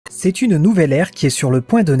c'est une nouvelle ère qui est sur le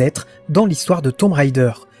point de naître dans l'histoire de Tomb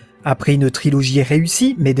Raider. Après une trilogie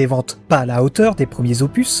réussie, mais des ventes pas à la hauteur des premiers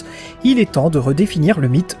opus, il est temps de redéfinir le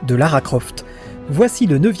mythe de Lara Croft. Voici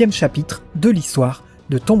le 9e chapitre de l'histoire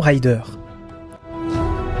de Tomb Raider.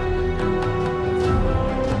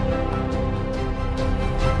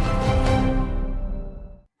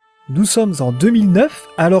 Nous sommes en 2009,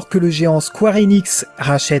 alors que le géant Square Enix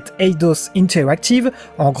rachète Eidos Interactive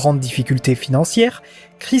en grande difficulté financière.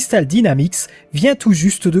 Crystal Dynamics vient tout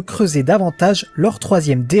juste de creuser davantage leur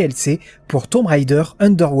 3e DLC pour Tomb Raider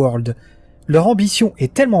Underworld. Leur ambition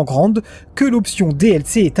est tellement grande que l'option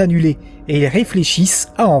DLC est annulée et ils réfléchissent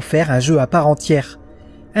à en faire un jeu à part entière.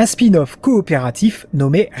 Un spin-off coopératif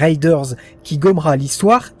nommé Raiders qui gommera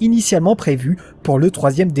l'histoire initialement prévue pour le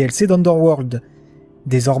 3e DLC d'Underworld.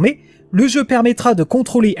 Désormais, le jeu permettra de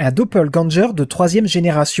contrôler un doppelganger de 3e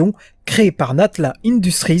génération créé par Natla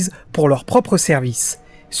Industries pour leur propre service.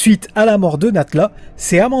 Suite à la mort de Natla,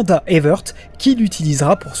 c'est Amanda Evert qui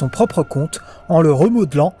l'utilisera pour son propre compte en le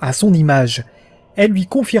remodelant à son image. Elle lui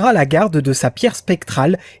confiera la garde de sa pierre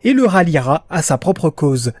spectrale et le ralliera à sa propre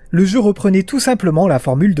cause. Le jeu reprenait tout simplement la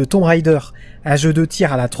formule de Tomb Raider, un jeu de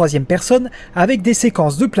tir à la 3e personne avec des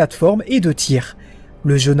séquences de plateforme et de tir.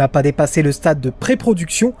 Le jeu n'a pas dépassé le stade de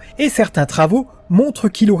pré-production et certains travaux montrent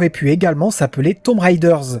qu'il aurait pu également s'appeler Tomb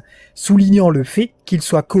Raiders, soulignant le fait qu'il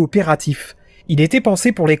soit coopératif. Il était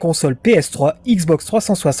pensé pour les consoles PS3, Xbox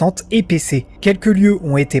 360 et PC. Quelques lieux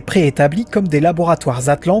ont été préétablis comme des laboratoires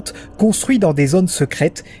Atlantes construits dans des zones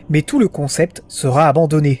secrètes, mais tout le concept sera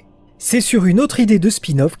abandonné. C'est sur une autre idée de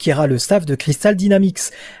spin-off qu'ira le staff de Crystal Dynamics,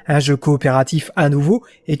 un jeu coopératif à nouveau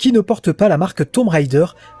et qui ne porte pas la marque Tomb Raider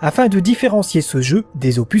afin de différencier ce jeu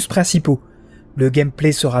des opus principaux. Le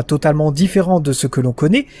gameplay sera totalement différent de ce que l'on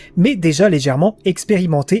connaît, mais déjà légèrement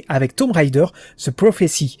expérimenté avec Tomb Raider The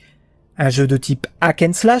Prophecy, un jeu de type hack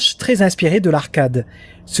and slash très inspiré de l'arcade.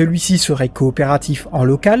 Celui-ci serait coopératif en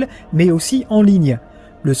local, mais aussi en ligne.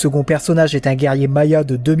 Le second personnage est un guerrier maya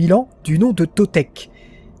de 2000 ans du nom de Totek.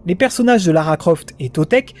 Les personnages de Lara Croft et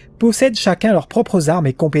Totek possèdent chacun leurs propres armes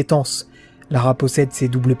et compétences. Lara possède ses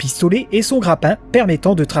doubles pistolets et son grappin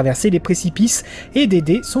permettant de traverser les précipices et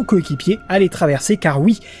d'aider son coéquipier à les traverser car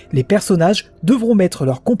oui, les personnages devront mettre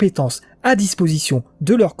leurs compétences à disposition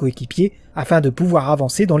de leur coéquipier afin de pouvoir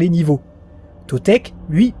avancer dans les niveaux. Totek,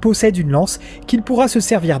 lui, possède une lance qu'il pourra se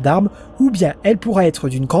servir d'arme ou bien elle pourra être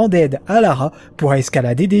d'une grande aide à Lara pour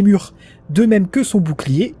escalader des murs, de même que son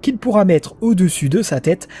bouclier qu'il pourra mettre au-dessus de sa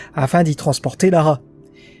tête afin d'y transporter Lara.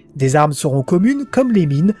 Des armes seront communes comme les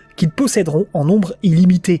mines qu'ils posséderont en nombre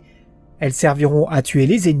illimité. Elles serviront à tuer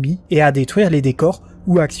les ennemis et à détruire les décors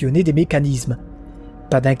ou actionner des mécanismes.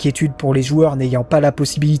 Pas d'inquiétude pour les joueurs n'ayant pas la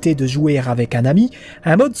possibilité de jouer avec un ami,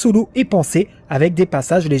 un mode solo est pensé avec des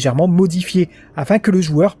passages légèrement modifiés afin que le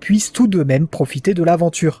joueur puisse tout de même profiter de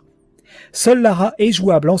l'aventure. Seule Lara est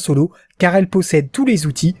jouable en solo car elle possède tous les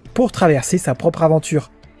outils pour traverser sa propre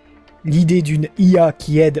aventure. L'idée d'une IA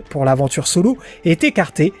qui aide pour l'aventure solo est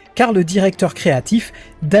écartée car le directeur créatif,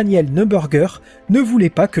 Daniel Neuberger, ne voulait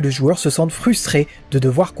pas que le joueur se sente frustré de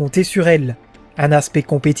devoir compter sur elle. Un aspect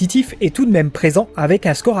compétitif est tout de même présent avec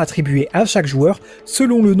un score attribué à chaque joueur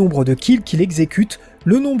selon le nombre de kills qu'il exécute,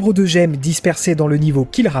 le nombre de gemmes dispersées dans le niveau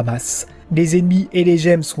qu'il ramasse. Les ennemis et les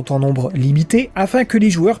gemmes sont en nombre limité afin que les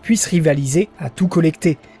joueurs puissent rivaliser à tout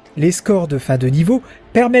collecter. Les scores de fin de niveau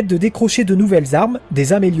permettent de décrocher de nouvelles armes,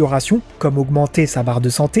 des améliorations comme augmenter sa barre de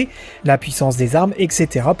santé, la puissance des armes,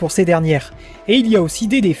 etc. pour ces dernières. Et il y a aussi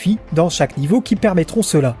des défis dans chaque niveau qui permettront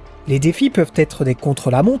cela. Les défis peuvent être des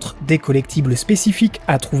contre-la-montre, des collectibles spécifiques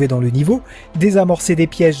à trouver dans le niveau, désamorcer des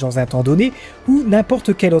pièges dans un temps donné ou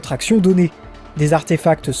n'importe quelle autre action donnée. Des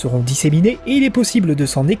artefacts seront disséminés et il est possible de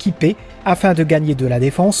s'en équiper afin de gagner de la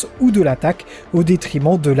défense ou de l'attaque au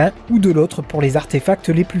détriment de l'un ou de l'autre pour les artefacts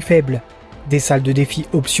les plus faibles. Des salles de défis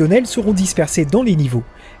optionnelles seront dispersées dans les niveaux.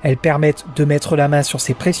 Elles permettent de mettre la main sur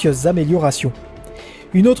ces précieuses améliorations.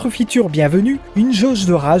 Une autre feature bienvenue, une jauge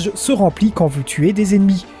de rage se remplit quand vous tuez des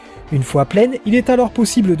ennemis. Une fois pleine, il est alors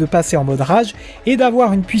possible de passer en mode rage et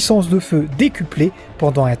d'avoir une puissance de feu décuplée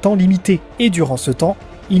pendant un temps limité, et durant ce temps,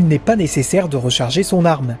 il n'est pas nécessaire de recharger son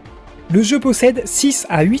arme. Le jeu possède 6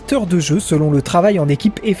 à 8 heures de jeu selon le travail en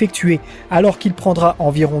équipe effectué, alors qu'il prendra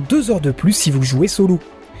environ 2 heures de plus si vous jouez solo.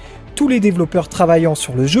 Tous les développeurs travaillant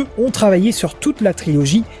sur le jeu ont travaillé sur toute la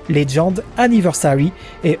trilogie Legend, Anniversary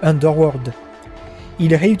et Underworld.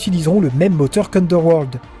 Ils réutiliseront le même moteur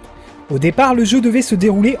qu'Underworld. Au départ, le jeu devait se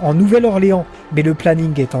dérouler en Nouvelle-Orléans, mais le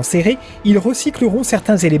planning étant serré, ils recycleront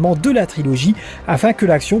certains éléments de la trilogie afin que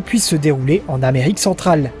l'action puisse se dérouler en Amérique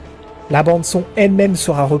centrale. La bande-son elle-même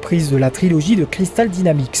sera reprise de la trilogie de Crystal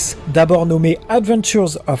Dynamics. D'abord nommé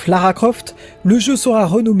Adventures of Lara Croft, le jeu sera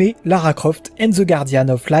renommé Lara Croft and the Guardian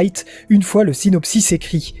of Light une fois le synopsis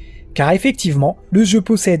écrit. Car effectivement, le jeu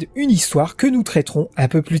possède une histoire que nous traiterons un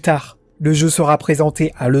peu plus tard. Le jeu sera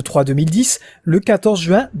présenté à l'E3 2010, le 14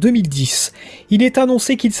 juin 2010. Il est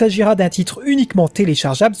annoncé qu'il s'agira d'un titre uniquement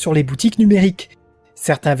téléchargeable sur les boutiques numériques.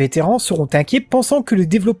 Certains vétérans seront inquiets pensant que le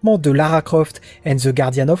développement de Lara Croft and the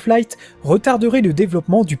Guardian of Light retarderait le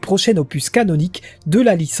développement du prochain opus canonique de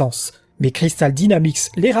la licence. Mais Crystal Dynamics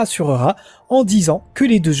les rassurera en disant que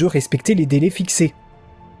les deux jeux respectaient les délais fixés.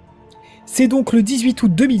 C'est donc le 18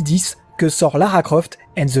 août 2010 que sort Lara Croft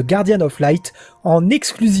and the Guardian of Light en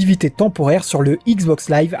exclusivité temporaire sur le Xbox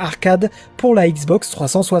Live Arcade pour la Xbox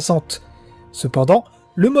 360. Cependant,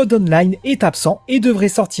 le mode online est absent et devrait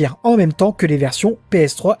sortir en même temps que les versions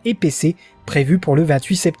PS3 et PC prévues pour le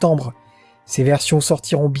 28 septembre. Ces versions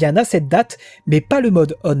sortiront bien à cette date, mais pas le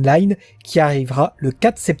mode online qui arrivera le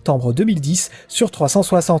 4 septembre 2010 sur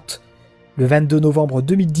 360, le 22 novembre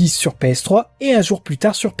 2010 sur PS3 et un jour plus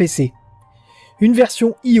tard sur PC. Une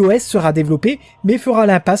version iOS sera développée mais fera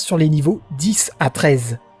l'impasse sur les niveaux 10 à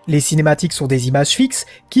 13. Les cinématiques sont des images fixes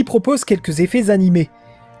qui proposent quelques effets animés.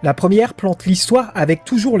 La première plante l'histoire avec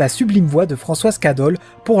toujours la sublime voix de Françoise Cadol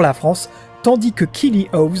pour la France, tandis que Killy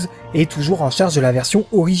Howes est toujours en charge de la version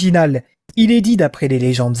originale. Il est dit d'après les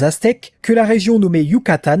légendes aztèques que la région nommée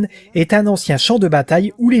Yucatan est un ancien champ de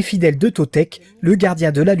bataille où les fidèles de Totec, le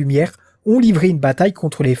gardien de la lumière, ont livré une bataille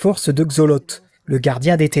contre les forces de Xoloth, le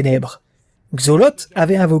gardien des ténèbres. Xoloth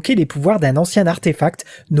avait invoqué les pouvoirs d'un ancien artefact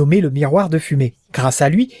nommé le miroir de fumée. Grâce à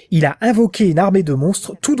lui, il a invoqué une armée de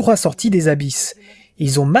monstres tout droit sortis des abysses.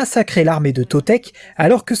 Ils ont massacré l'armée de Totec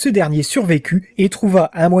alors que ce dernier survécut et trouva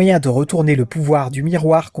un moyen de retourner le pouvoir du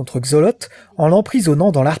miroir contre Xoloth en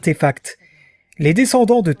l'emprisonnant dans l'artefact. Les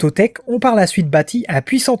descendants de Totec ont par la suite bâti un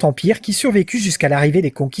puissant empire qui survécut jusqu'à l'arrivée des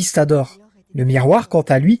conquistadors. Le miroir, quant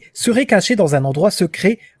à lui, serait caché dans un endroit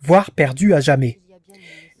secret, voire perdu à jamais.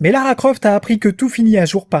 Mais Lara Croft a appris que tout finit un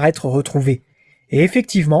jour par être retrouvé. Et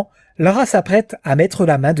effectivement, Lara s'apprête à mettre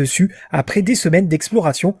la main dessus après des semaines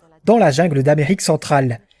d'exploration dans la jungle d'Amérique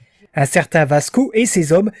centrale. Un certain Vasco et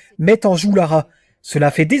ses hommes mettent en joue Lara.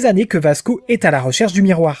 Cela fait des années que Vasco est à la recherche du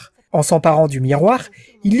miroir. En s'emparant du miroir,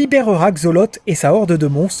 il libérera Xoloth et sa horde de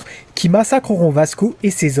monstres qui massacreront Vasco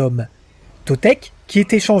et ses hommes. Totec, qui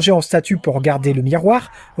était changé en statue pour garder le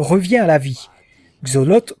miroir, revient à la vie.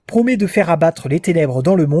 Xoloth promet de faire abattre les ténèbres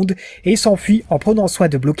dans le monde et s'enfuit en prenant soin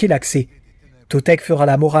de bloquer l'accès. Totec fera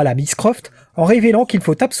la morale à Miss Croft en révélant qu'il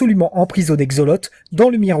faut absolument emprisonner Xoloth dans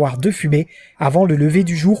le miroir de fumée avant le lever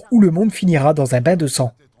du jour où le monde finira dans un bain de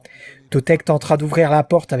sang. Totec tentera d'ouvrir la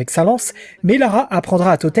porte avec sa lance, mais Lara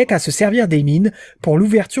apprendra à Totec à se servir des mines pour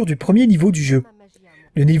l'ouverture du premier niveau du jeu.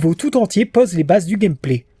 Le niveau tout entier pose les bases du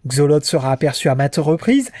gameplay. Xoloth sera aperçu à maintes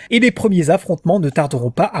reprises et les premiers affrontements ne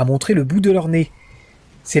tarderont pas à montrer le bout de leur nez.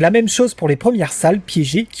 C'est la même chose pour les premières salles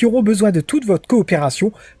piégées qui auront besoin de toute votre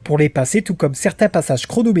coopération pour les passer, tout comme certains passages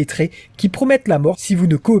chronométrés qui promettent la mort si vous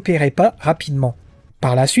ne coopérez pas rapidement.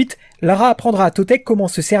 Par la suite, Lara apprendra à Totec comment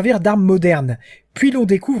se servir d'armes modernes, puis l'on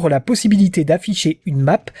découvre la possibilité d'afficher une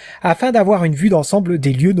map afin d'avoir une vue d'ensemble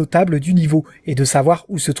des lieux notables du niveau et de savoir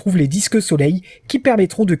où se trouvent les disques soleil qui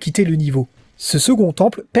permettront de quitter le niveau. Ce second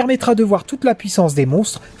temple permettra de voir toute la puissance des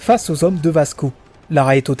monstres face aux hommes de Vasco.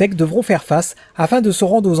 Lara et Totec devront faire face afin de se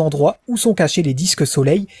rendre aux endroits où sont cachés les disques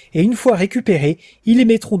soleil et une fois récupérés, ils les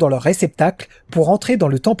mettront dans leur réceptacle pour entrer dans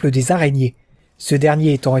le temple des araignées. Ce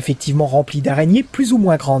dernier étant effectivement rempli d'araignées plus ou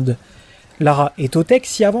moins grandes. Lara et Totec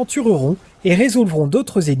s'y aventureront et résolveront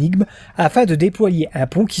d'autres énigmes afin de déployer un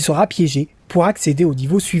pont qui sera piégé pour accéder au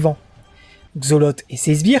niveau suivant. Xoloth et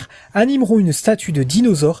ses sbires animeront une statue de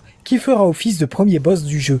dinosaure qui fera office de premier boss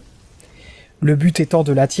du jeu. Le but étant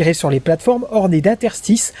de l'attirer sur les plateformes ornées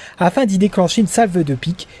d'interstices afin d'y déclencher une salve de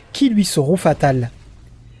piques qui lui seront fatales.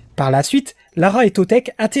 Par la suite, Lara et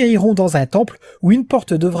Totec atterriront dans un temple où une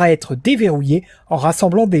porte devra être déverrouillée en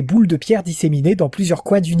rassemblant des boules de pierre disséminées dans plusieurs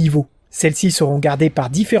coins du niveau. Celles-ci seront gardées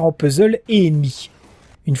par différents puzzles et ennemis.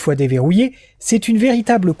 Une fois déverrouillées, c'est une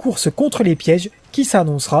véritable course contre les pièges qui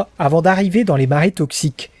s'annoncera avant d'arriver dans les marais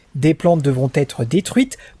toxiques. Des plantes devront être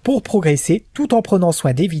détruites pour progresser tout en prenant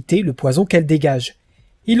soin d'éviter le poison qu'elles dégagent.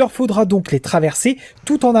 Il leur faudra donc les traverser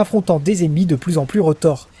tout en affrontant des ennemis de plus en plus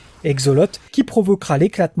retors. Xoloth qui provoquera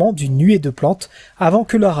l'éclatement d'une nuée de plantes avant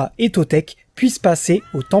que Lara et Totec puissent passer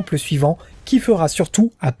au temple suivant qui fera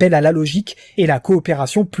surtout appel à la logique et la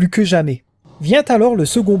coopération plus que jamais. Vient alors le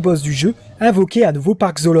second boss du jeu, invoqué à nouveau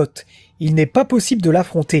par Xoloth. Il n'est pas possible de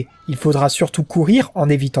l'affronter, il faudra surtout courir en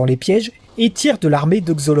évitant les pièges et tirer de l'armée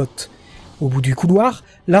de Xoloth. Au bout du couloir,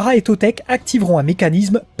 Lara et Totek activeront un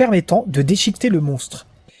mécanisme permettant de déchiqueter le monstre.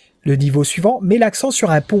 Le niveau suivant met l'accent sur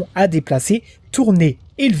un pont à déplacer, tourner,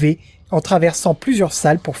 élever, en traversant plusieurs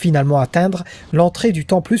salles pour finalement atteindre l'entrée du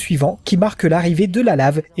temple suivant qui marque l'arrivée de la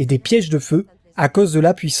lave et des pièges de feu à cause de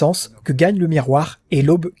la puissance que gagne le miroir et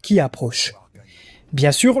l'aube qui approche.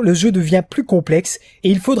 Bien sûr, le jeu devient plus complexe et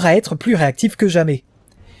il faudra être plus réactif que jamais.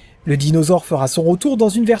 Le dinosaure fera son retour dans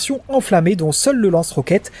une version enflammée dont seul le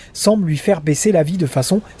lance-roquette semble lui faire baisser la vie de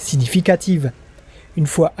façon significative. Une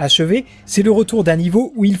fois achevé, c'est le retour d'un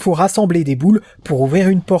niveau où il faut rassembler des boules pour ouvrir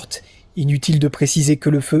une porte. Inutile de préciser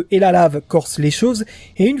que le feu et la lave corsent les choses,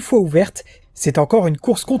 et une fois ouverte, c'est encore une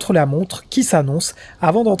course contre la montre qui s'annonce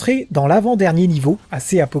avant d'entrer dans l'avant-dernier niveau,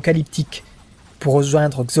 assez apocalyptique. Pour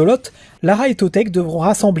rejoindre Xoloth, Lara et Totek devront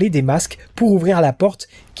rassembler des masques pour ouvrir la porte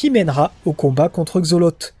qui mènera au combat contre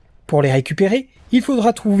Xoloth. Pour les récupérer, il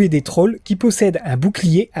faudra trouver des trolls qui possèdent un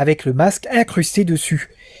bouclier avec le masque incrusté dessus.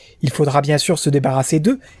 Il faudra bien sûr se débarrasser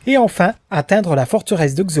d'eux et enfin atteindre la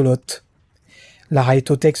forteresse de Xoloth. Lara et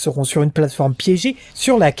Totek seront sur une plateforme piégée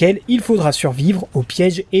sur laquelle il faudra survivre aux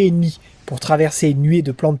pièges et ennemis pour traverser une nuée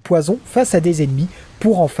de plantes poison face à des ennemis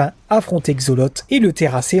pour enfin affronter Xoloth et le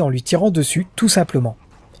terrasser en lui tirant dessus tout simplement.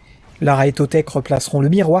 Lara et Totek replaceront le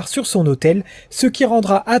miroir sur son autel, ce qui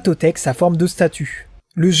rendra à Totek sa forme de statue.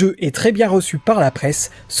 Le jeu est très bien reçu par la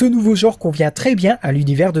presse, ce nouveau genre convient très bien à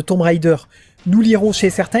l'univers de Tomb Raider. Nous lirons chez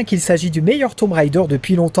certains qu'il s'agit du meilleur Tomb Raider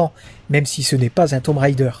depuis longtemps, même si ce n'est pas un Tomb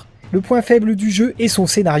Raider. Le point faible du jeu est son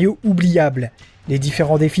scénario oubliable. Les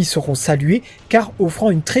différents défis seront salués car offrant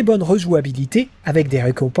une très bonne rejouabilité avec des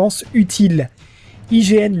récompenses utiles.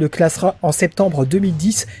 IGN le classera en septembre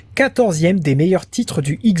 2010 14e des meilleurs titres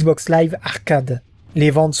du Xbox Live Arcade. Les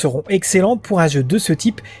ventes seront excellentes pour un jeu de ce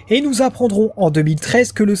type et nous apprendrons en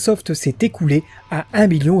 2013 que le soft s'est écoulé à 1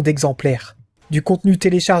 million d'exemplaires. Du contenu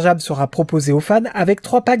téléchargeable sera proposé aux fans avec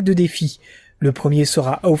 3 packs de défis. Le premier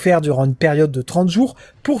sera offert durant une période de 30 jours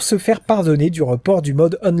pour se faire pardonner du report du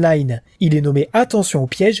mode online. Il est nommé Attention aux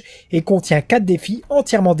pièges et contient 4 défis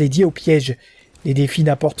entièrement dédiés aux pièges. Les défis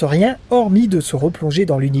n'apportent rien hormis de se replonger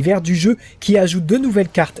dans l'univers du jeu qui ajoute de nouvelles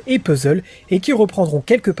cartes et puzzles et qui reprendront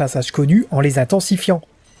quelques passages connus en les intensifiant.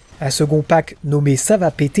 Un second pack nommé Ça va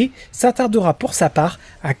péter s'attardera pour sa part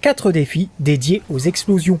à 4 défis dédiés aux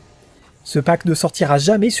explosions. Ce pack ne sortira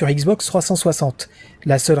jamais sur Xbox 360.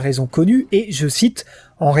 La seule raison connue est, je cite,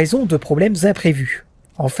 « en raison de problèmes imprévus ».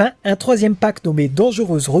 Enfin, un troisième pack nommé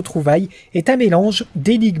Dangereuse Retrouvailles est un mélange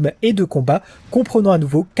d'énigmes et de combats comprenant à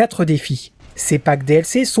nouveau 4 défis. Ces packs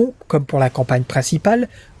DLC sont, comme pour la campagne principale,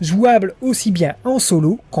 jouables aussi bien en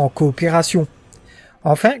solo qu'en coopération.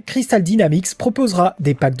 Enfin, Crystal Dynamics proposera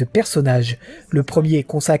des packs de personnages. Le premier est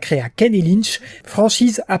consacré à Ken et Lynch,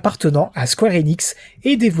 franchise appartenant à Square Enix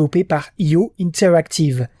et développée par IO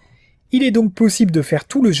Interactive. Il est donc possible de faire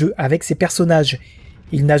tout le jeu avec ces personnages.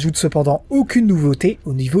 Il n'ajoute cependant aucune nouveauté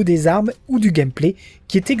au niveau des armes ou du gameplay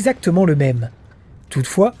qui est exactement le même.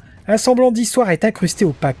 Toutefois, un semblant d'histoire est incrusté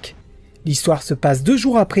au pack. L'histoire se passe 2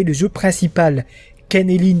 jours après le jeu principal. Ken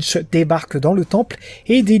et Lynch débarquent dans le temple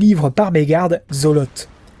et délivrent par mégarde Xoloth.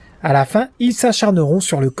 À la fin, ils s'acharneront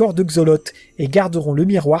sur le corps de Xoloth et garderont le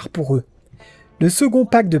miroir pour eux. Le second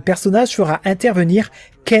pack de personnages fera intervenir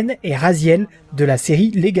Ken et Raziel de la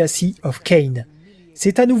série Legacy of Kain.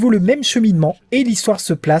 C'est à nouveau le même cheminement et l'histoire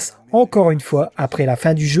se place encore une fois après la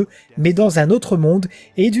fin du jeu, mais dans un autre monde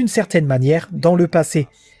et d'une certaine manière dans le passé.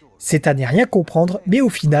 C'est à n'y rien comprendre, mais au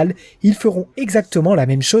final, ils feront exactement la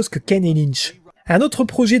même chose que Ken et Lynch. Un autre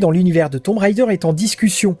projet dans l'univers de Tomb Raider est en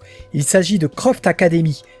discussion. Il s'agit de Croft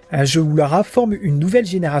Academy, un jeu où Lara forme une nouvelle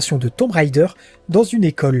génération de Tomb Raider dans une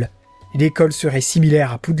école. L'école serait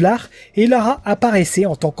similaire à Poudlard et Lara apparaissait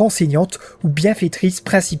en tant qu'enseignante ou bienfaitrice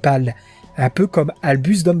principale, un peu comme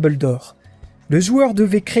Albus Dumbledore. Le joueur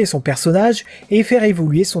devait créer son personnage et faire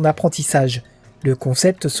évoluer son apprentissage. Le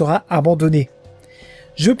concept sera abandonné.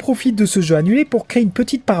 Je profite de ce jeu annulé pour créer une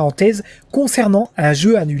petite parenthèse concernant un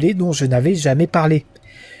jeu annulé dont je n'avais jamais parlé.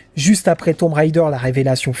 Juste après Tomb Raider la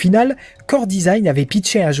révélation finale, Core Design avait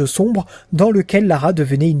pitché un jeu sombre dans lequel Lara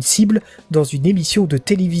devenait une cible dans une émission de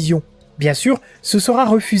télévision. Bien sûr, ce sera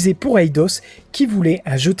refusé pour Eidos qui voulait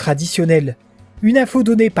un jeu traditionnel. Une info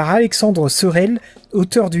donnée par Alexandre Sorel,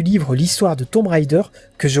 auteur du livre L'histoire de Tomb Raider,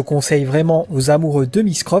 que je conseille vraiment aux amoureux de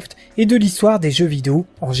Miss Croft et de l'histoire des jeux vidéo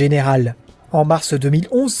en général. En mars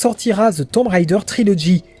 2011 sortira The Tomb Raider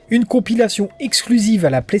Trilogy, une compilation exclusive à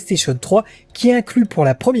la PlayStation 3 qui inclut pour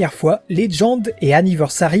la première fois Legend et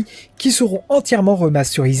Anniversary qui seront entièrement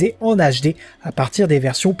remasterisés en HD à partir des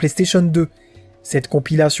versions PlayStation 2. Cette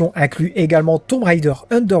compilation inclut également Tomb Raider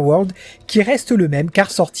Underworld qui reste le même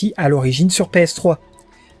car sorti à l'origine sur PS3.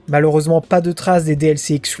 Malheureusement pas de traces des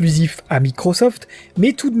DLC exclusifs à Microsoft,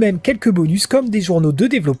 mais tout de même quelques bonus comme des journaux de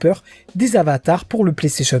développeurs, des avatars pour le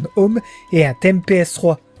PlayStation Home et un thème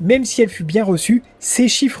PS3. Même si elle fut bien reçue, ses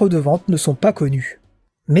chiffres de vente ne sont pas connus.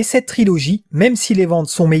 Mais cette trilogie, même si les ventes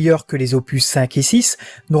sont meilleures que les opus 5 et 6,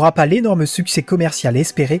 n'aura pas l'énorme succès commercial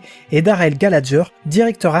espéré et Darrell Gallagher,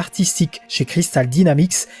 directeur artistique chez Crystal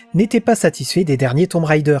Dynamics, n'était pas satisfait des derniers Tomb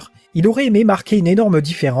Raider. Il aurait aimé marquer une énorme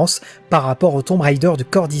différence par rapport au Tomb Raider de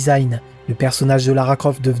Core Design. Le personnage de Lara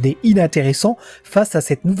Croft devenait inintéressant face à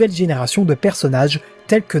cette nouvelle génération de personnages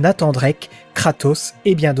tels que Nathan Drake, Kratos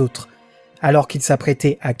et bien d'autres. Alors qu'il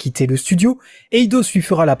s'apprêtait à quitter le studio, Eidos lui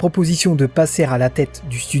fera la proposition de passer à la tête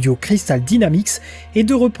du studio Crystal Dynamics et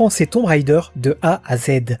de repenser Tomb Raider de A à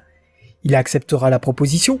Z. Il acceptera la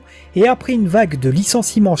proposition et après une vague de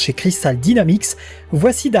licenciements chez Crystal Dynamics,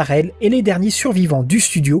 voici Darrell et les derniers survivants du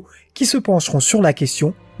studio qui se pencheront sur la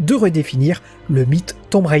question de redéfinir le mythe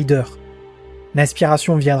Tomb Raider.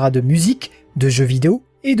 L'inspiration viendra de musique, de jeux vidéo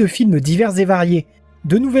et de films divers et variés.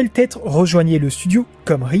 De nouvelles têtes rejoignaient le studio,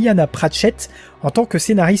 comme Rhianna Pratchett en tant que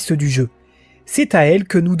scénariste du jeu. C'est à elle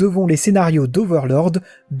que nous devons les scénarios d'Overlord,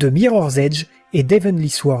 de Mirror's Edge et d'Heavenly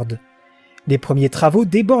Sword. Les premiers travaux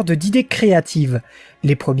débordent d'idées créatives.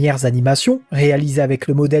 Les premières animations, réalisées avec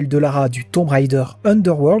le modèle de Lara du Tomb Raider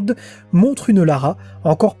Underworld, montrent une Lara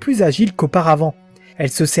encore plus agile qu'auparavant. Elle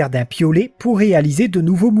se sert d'un piolet pour réaliser de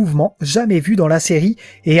nouveaux mouvements jamais vus dans la série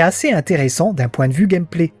et assez intéressants d'un point de vue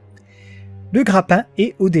gameplay. Le grappin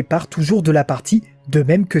est au départ toujours de la partie, de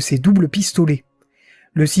même que ses doubles pistolets.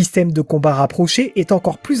 Le système de combat rapproché est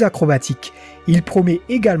encore plus acrobatique. Il promet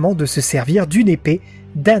également de se servir d'une épée,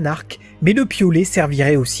 d'un arc, mais le piolet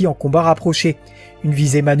servirait aussi en combat rapproché. Une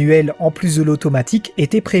visée manuelle en plus de l'automatique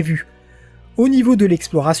était prévue. Au niveau de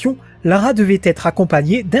l'exploration, Lara devait être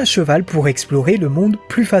accompagnée d'un cheval pour explorer le monde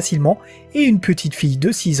plus facilement et une petite fille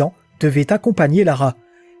de 6 ans devait accompagner Lara.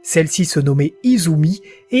 Celle-ci se nommait Izumi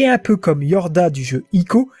et un peu comme Yorda du jeu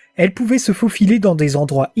Ico, elle pouvait se faufiler dans des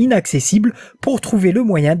endroits inaccessibles pour trouver le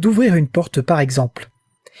moyen d'ouvrir une porte par exemple.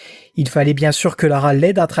 Il fallait bien sûr que Lara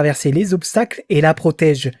l'aide à traverser les obstacles et la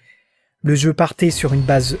protège. Le jeu partait sur une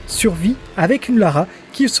base survie avec une Lara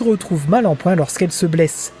qui se retrouve mal en point lorsqu'elle se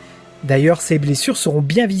blesse. D'ailleurs, ses blessures seront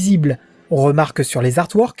bien visibles. On remarque sur les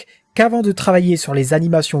artworks qu'avant de travailler sur les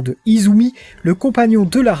animations de Izumi, le compagnon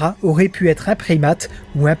de Lara aurait pu être un primate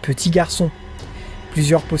ou un petit garçon.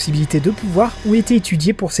 Plusieurs possibilités de pouvoir ont été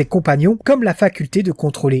étudiées pour ses compagnons comme la faculté de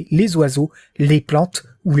contrôler les oiseaux, les plantes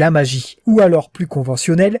ou la magie. Ou alors plus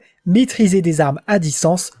conventionnel, maîtriser des armes à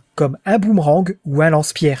distance comme un boomerang ou un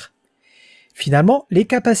lance-pierre. Finalement, les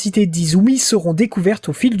capacités d'Izumi seront découvertes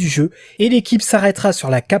au fil du jeu et l'équipe s'arrêtera sur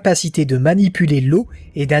la capacité de manipuler l'eau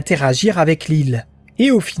et d'interagir avec l'île.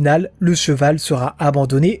 Et au final, le cheval sera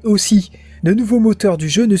abandonné aussi. De nouveaux moteurs du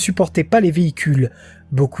jeu ne supportaient pas les véhicules.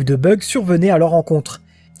 Beaucoup de bugs survenaient à leur encontre.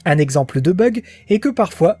 Un exemple de bug est que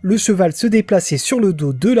parfois le cheval se déplaçait sur le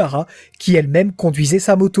dos de Lara qui elle-même conduisait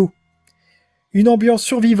sa moto. Une ambiance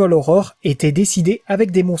survival horror était décidée avec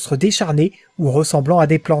des monstres décharnés ou ressemblant à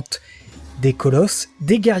des plantes. Des colosses,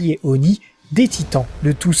 des guerriers Oni, des titans,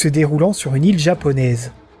 le tout se déroulant sur une île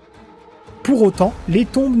japonaise. Pour autant, les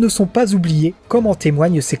tombes ne sont pas oubliées, comme en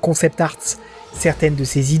témoignent ces concept arts. Certaines de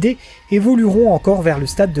ces idées évolueront encore vers le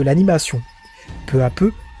stade de l'animation. Peu à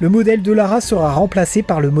peu, le modèle de Lara sera remplacé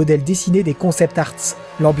par le modèle dessiné des concept arts.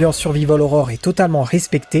 L'ambiance survival horror est totalement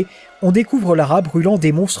respectée, on découvre Lara brûlant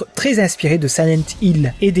des monstres très inspirés de Silent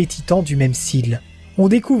Hill et des titans du même style. On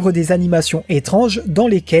découvre des animations étranges dans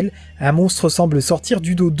lesquelles un monstre semble sortir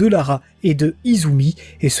du dos de Lara et de Izumi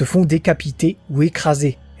et se font décapiter ou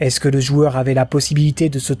écraser. Est-ce que le joueur avait la possibilité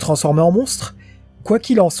de se transformer en monstre ? Quoi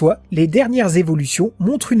qu'il en soit, les dernières évolutions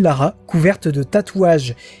montrent une Lara couverte de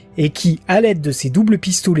tatouages et qui, à l'aide de ses doubles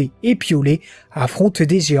pistolets et piolets, affronte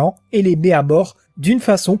des géants et les met à mort d'une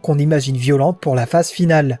façon qu'on imagine violente pour la phase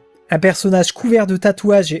finale. Un personnage couvert de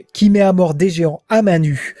tatouages qui met à mort des géants à main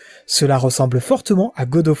nue, cela ressemble fortement à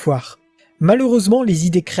God of War. Malheureusement, les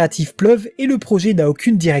idées créatives pleuvent et le projet n'a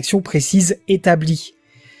aucune direction précise établie.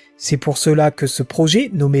 C'est pour cela que ce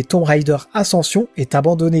projet, nommé Tomb Raider Ascension, est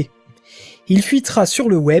abandonné. Il fuitera sur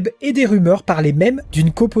le web et des rumeurs parlaient même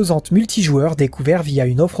d'une composante multijoueur découverte via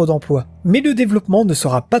une offre d'emploi. Mais le développement ne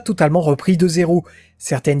sera pas totalement repris de zéro.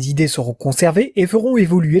 Certaines idées seront conservées et feront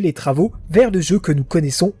évoluer les travaux vers le jeu que nous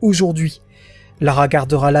connaissons aujourd'hui. Lara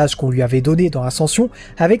gardera l'âge qu'on lui avait donné dans Ascension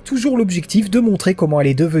avec toujours l'objectif de montrer comment elle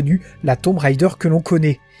est devenue la Tomb Raider que l'on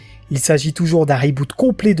connaît. Il s'agit toujours d'un reboot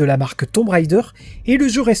complet de la marque Tomb Raider et le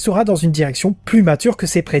jeu restera dans une direction plus mature que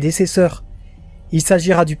ses prédécesseurs. Il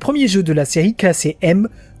s'agira du premier jeu de la série classé M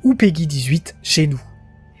ou Peggy 18 chez nous.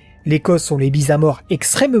 Les causes sont les mises à mort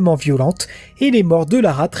extrêmement violentes et les morts de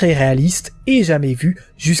Lara très réalistes et jamais vues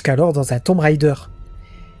jusqu'alors dans un Tomb Raider.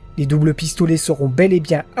 Les doubles pistolets seront bel et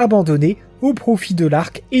bien abandonnés au profit de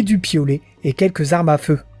l'arc et du piolet et quelques armes à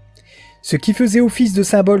feu. Ce qui faisait office de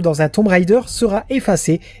symbole dans un Tomb Raider sera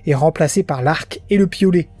effacé et remplacé par l'arc et le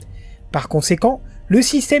piolet. Par conséquent, le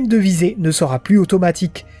système de visée ne sera plus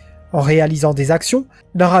automatique. En réalisant des actions,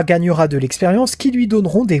 Lara gagnera de l'expérience qui lui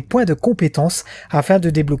donneront des points de compétence afin de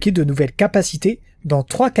débloquer de nouvelles capacités dans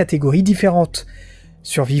 3 catégories différentes.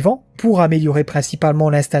 Survivant, pour améliorer principalement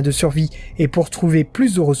l'instinct de survie et pour trouver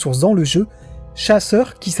plus de ressources dans le jeu.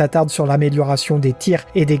 Chasseur, qui s'attarde sur l'amélioration des tirs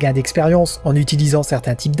et des gains d'expérience en utilisant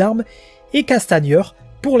certains types d'armes. Et castagneur,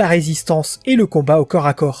 pour la résistance et le combat au corps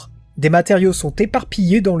à corps. Des matériaux sont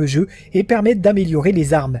éparpillés dans le jeu et permettent d'améliorer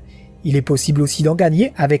les armes. Il est possible aussi d'en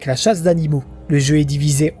gagner avec la chasse d'animaux. Le jeu est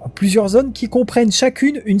divisé en plusieurs zones qui comprennent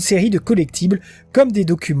chacune une série de collectibles comme des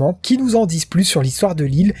documents qui nous en disent plus sur l'histoire de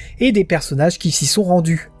l'île et des personnages qui s'y sont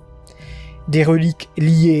rendus. Des reliques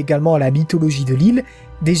liées également à la mythologie de l'île,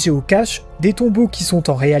 des géocaches, des tombeaux qui sont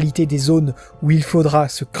en réalité des zones où il faudra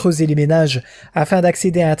se creuser les ménages afin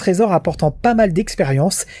d'accéder à un trésor apportant pas mal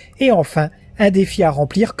d'expérience et enfin un défi à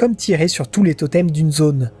remplir comme tirer sur tous les totems d'une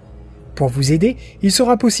zone. Pour vous aider, il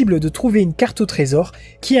sera possible de trouver une carte au trésor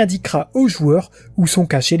qui indiquera aux joueurs où sont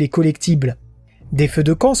cachés les collectibles. Des feux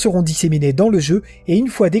de camp seront disséminés dans le jeu et une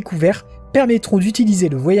fois découverts, permettront d'utiliser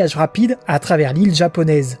le voyage rapide à travers l'île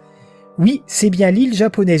japonaise. Oui, c'est bien l'île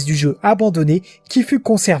japonaise du jeu abandonnée qui fut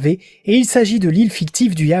conservée et il s'agit de l'île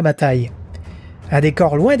fictive du Yamatai. Un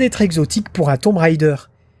décor loin d'être exotique pour un Tomb Raider.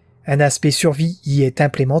 Un aspect survie y est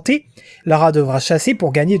implémenté, Lara devra chasser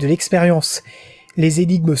pour gagner de l'expérience. Les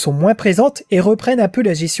énigmes sont moins présentes et reprennent un peu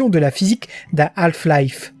la gestion de la physique d'un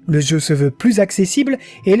Half-Life. Le jeu se veut plus accessible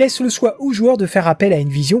et laisse le choix aux joueurs de faire appel à une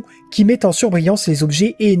vision qui met en surbrillance les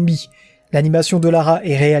objets et ennemis. L'animation de Lara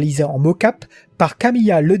est réalisée en mocap par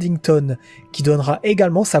Camilla Luddington, qui donnera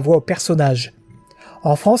également sa voix au personnage.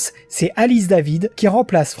 En France, c'est Alice David qui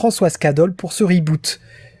remplace Françoise Cadol pour ce reboot.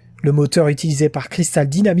 Le moteur utilisé par Crystal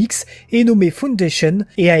Dynamics est nommé Foundation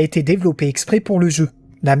et a été développé exprès pour le jeu.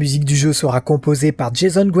 La musique du jeu sera composée par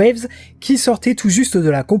Jason Graves, qui sortait tout juste de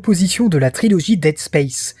la composition de la trilogie Dead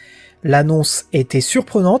Space. L'annonce était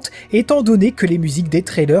surprenante étant donné que les musiques des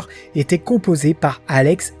trailers étaient composées par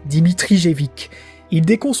Alex Dimitrijevic. Il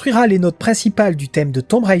déconstruira les notes principales du thème de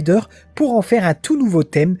Tomb Raider pour en faire un tout nouveau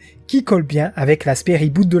thème qui colle bien avec l'aspect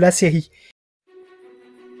reboot de la série.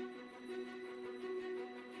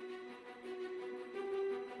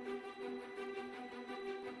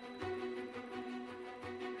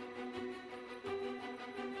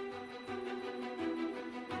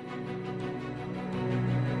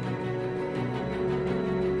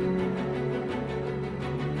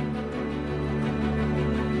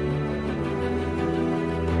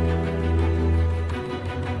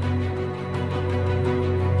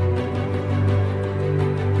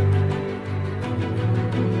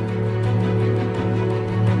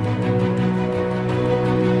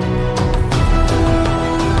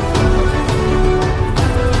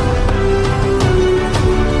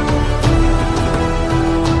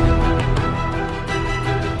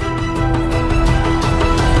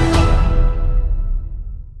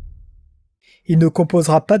 Il ne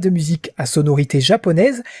composera pas de musique à sonorité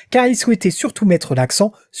japonaise car il souhaitait surtout mettre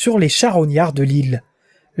l'accent sur les charognards de l'île.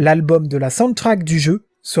 L'album de la soundtrack du jeu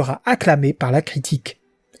sera acclamé par la critique.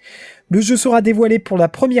 Le jeu sera dévoilé pour la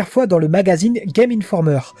première fois dans le magazine Game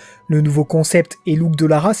Informer. Le nouveau concept et look de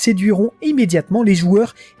Lara séduiront immédiatement les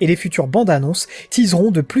joueurs et les futures bandes annonces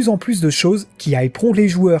teaseront de plus en plus de choses qui hyperont les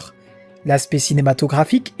joueurs. L'aspect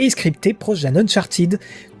cinématographique est scripté proche d'un Uncharted,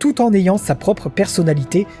 tout en ayant sa propre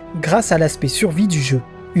personnalité grâce à l'aspect survie du jeu.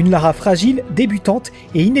 Une Lara fragile, débutante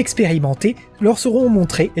et inexpérimentée leur seront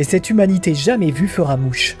montrées et cette humanité jamais vue fera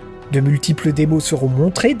mouche. De multiples démos seront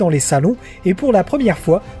montrées dans les salons et pour la première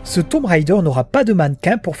fois, ce Tomb Raider n'aura pas de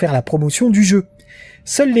mannequin pour faire la promotion du jeu.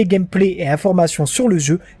 Seuls les gameplays et informations sur le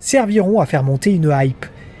jeu serviront à faire monter une hype.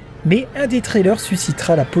 Mais un des trailers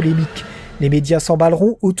suscitera la polémique. Les médias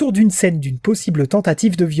s'emballeront autour d'une scène d'une possible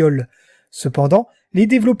tentative de viol. Cependant, les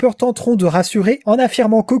développeurs tenteront de rassurer en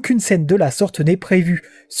affirmant qu'aucune scène de la sorte n'est prévue,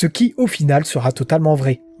 ce qui au final sera totalement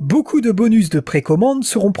vrai. Beaucoup de bonus de précommande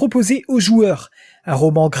seront proposés aux joueurs. Un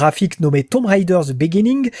roman graphique nommé Tomb Raider The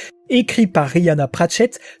Beginning, écrit par Rhianna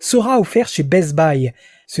Pratchett, sera offert chez Best Buy.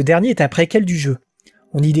 Ce dernier est un préquel du jeu.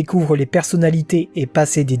 On y découvre les personnalités et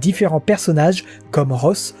passés des différents personnages comme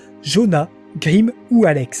Ross, Jonah, Grimm ou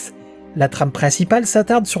Alex. La trame principale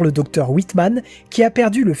s'attarde sur le docteur Whitman qui a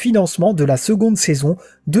perdu le financement de la seconde saison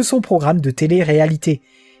de son programme de télé-réalité.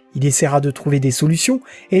 Il essaiera de trouver des solutions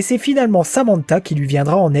et c'est finalement Samantha qui lui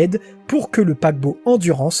viendra en aide pour que le paquebot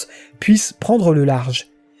Endurance puisse prendre le large.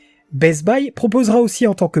 Best Buy proposera aussi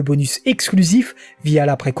en tant que bonus exclusif, via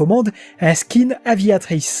la précommande, un skin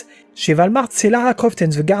aviatrice. Chez Walmart, c'est Lara Croft and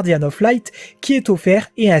the Guardian of Light qui est offert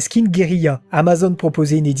et un skin guérilla. Amazon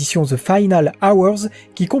proposait une édition The Final Hours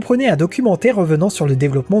qui comprenait un documentaire revenant sur le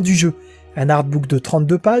développement du jeu, un artbook de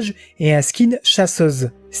 32 pages et un skin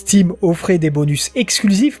chasseuse. Steam offrait des bonus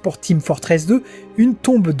exclusifs pour Team Fortress 2, une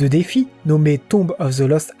tombe de défi nommée Tomb of the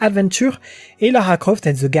Lost Adventure et Lara Croft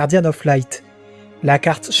and the Guardian of Light. La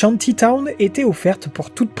carte Shantytown était offerte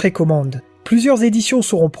pour toute précommande. Plusieurs éditions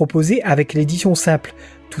seront proposées avec l'édition simple.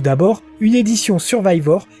 Tout d'abord, une édition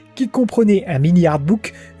Survivor qui comprenait un mini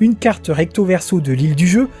artbook, une carte recto-verso de l'île du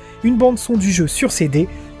jeu, une bande-son du jeu sur CD,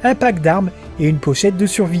 un pack d'armes et une pochette de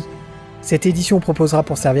survie. Cette édition proposera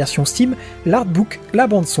pour sa version Steam l'artbook, la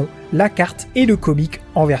bande-son, la carte et le comic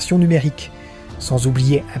en version numérique. Sans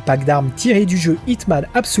oublier un pack d'armes tiré du jeu Hitman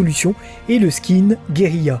Absolution et le skin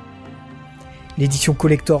Guerrilla. L'édition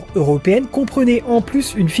collector européenne comprenait en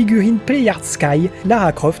plus une figurine Playard Sky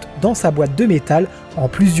Lara Croft dans sa boîte de métal en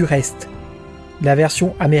plus du reste. La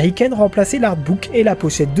version américaine remplaçait l'artbook et la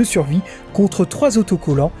pochette de survie contre 3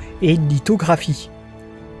 autocollants et une lithographie.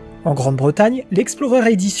 En Grande-Bretagne,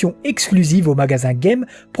 l'Explorer Edition exclusive au magasin Game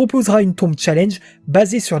proposera une tombe challenge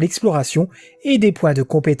basée sur l'exploration et des points de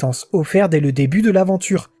compétences offerts dès le début de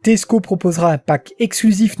l'aventure. Tesco proposera un pack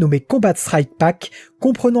exclusif nommé Combat Strike Pack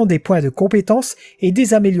comprenant des points de compétences et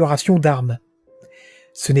des améliorations d'armes.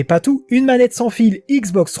 Ce n'est pas tout, une manette sans fil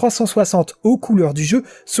Xbox 360 aux couleurs du jeu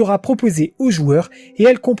sera proposée aux joueurs et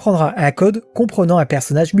elle comprendra un code comprenant un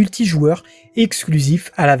personnage multijoueur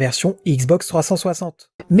exclusif à la version Xbox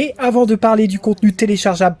 360. Mais avant de parler du contenu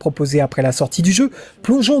téléchargeable proposé après la sortie du jeu,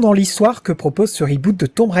 plongeons dans l'histoire que propose ce reboot de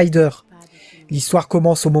Tomb Raider. L'histoire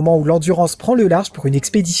commence au moment où l'Endurance prend le large pour une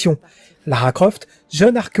expédition. Lara Croft,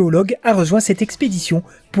 jeune archéologue, a rejoint cette expédition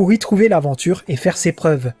pour y trouver l'aventure et faire ses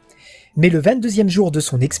preuves. Mais le 22e jour de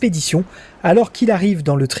son expédition, alors qu'il arrive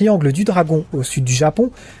dans le triangle du dragon au sud du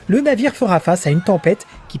Japon, le navire fera face à une tempête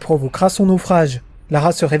qui provoquera son naufrage.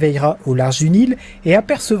 Lara se réveillera au large d'une île et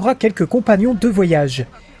apercevra quelques compagnons de voyage.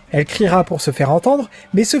 Elle criera pour se faire entendre,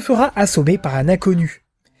 mais se fera assommer par un inconnu.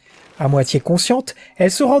 À moitié consciente,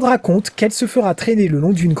 elle se rendra compte qu'elle se fera traîner le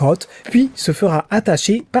long d'une grotte, puis se fera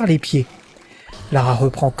attacher par les pieds. Lara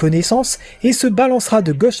reprend connaissance et se balancera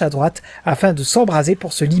de gauche à droite afin de s'embraser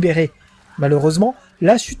pour se libérer. Malheureusement,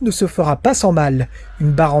 la chute ne se fera pas sans mal.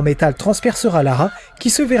 Une barre en métal transpercera Lara, qui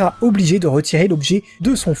se verra obligée de retirer l'objet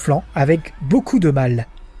de son flanc avec beaucoup de mal.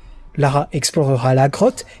 Lara explorera la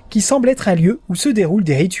grotte, qui semble être un lieu où se déroulent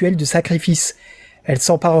des rituels de sacrifice. Elle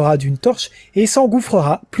s'emparera d'une torche et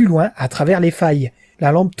s'engouffrera plus loin à travers les failles.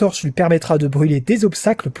 La lampe torche lui permettra de brûler des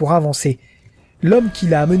obstacles pour avancer. L'homme qui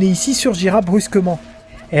l'a amenée ici surgira brusquement.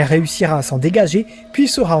 Elle réussira à s'en dégager, puis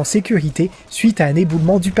sera en sécurité suite à un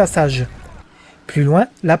éboulement du passage. Plus loin,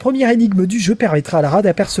 la première énigme du jeu permettra à Lara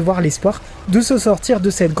d'apercevoir l'espoir de se sortir de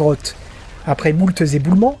cette grotte. Après moultes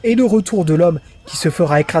éboulements et le retour de l'homme qui se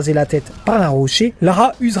fera écraser la tête par un rocher,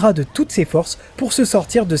 Lara usera de toutes ses forces pour se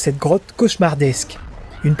sortir de cette grotte cauchemardesque.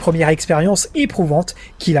 Une première expérience éprouvante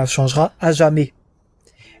qui la changera à jamais.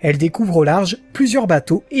 Elle découvre au large plusieurs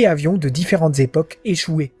bateaux et avions de différentes époques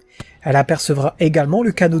échoués. Elle apercevra également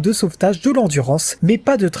le canot de sauvetage de l'Endurance, mais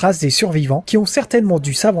pas de traces des survivants qui ont certainement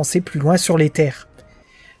dû s'avancer plus loin sur les terres.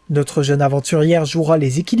 Notre jeune aventurière jouera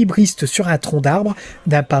les équilibristes sur un tronc d'arbre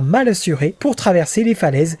d'un pas mal assuré pour traverser les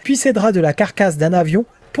falaises, puis s'aidera de la carcasse d'un avion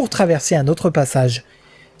pour traverser un autre passage.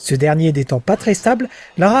 Ce dernier n'étant pas très stable,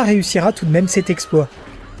 Lara réussira tout de même cet exploit.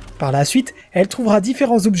 Par la suite, elle trouvera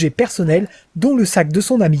différents objets personnels, dont le sac de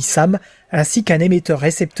son ami Sam, ainsi qu'un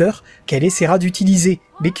émetteur-récepteur qu'elle essaiera d'utiliser,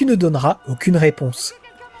 mais qui ne donnera aucune réponse.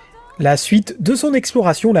 La suite de son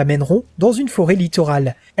exploration la mèneront dans une forêt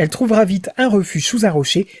littorale. Elle trouvera vite un refuge sous un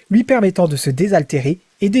rocher, lui permettant de se désaltérer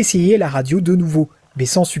et d'essayer la radio de nouveau, mais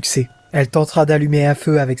sans succès. Elle tentera d'allumer un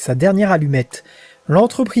feu avec sa dernière allumette.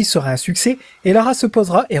 L'entreprise sera un succès et Lara se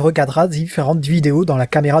posera et regardera différentes vidéos dans la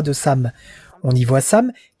caméra de Sam. On y voit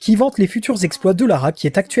Sam qui vante les futurs exploits de Lara qui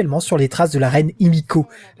est actuellement sur les traces de la reine Himiko,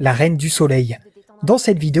 la reine du soleil. Dans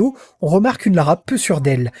cette vidéo, on remarque une Lara peu sûre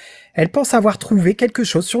d'elle. Elle pense avoir trouvé quelque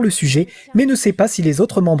chose sur le sujet, mais ne sait pas si les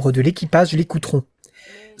autres membres de l'équipage l'écouteront.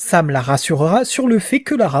 Sam la rassurera sur le fait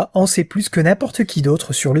que Lara en sait plus que n'importe qui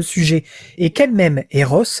d'autre sur le sujet, et qu'elle-même et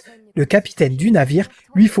Ross, le capitaine du navire,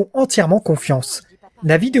 lui font entièrement confiance.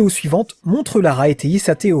 La vidéo suivante montre Lara étayer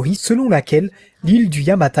sa théorie selon laquelle l'île du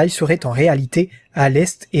Yamatai serait en réalité à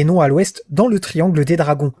l'est et non à l'ouest dans le triangle des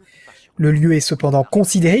dragons. Le lieu est cependant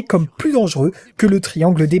considéré comme plus dangereux que le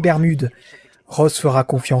triangle des Bermudes. Ross fera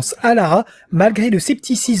confiance à Lara malgré le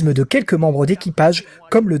scepticisme de quelques membres d'équipage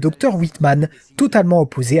comme le docteur Whitman, totalement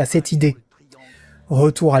opposé à cette idée.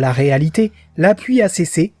 Retour à la réalité, la pluie a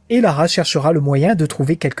cessé et Lara cherchera le moyen de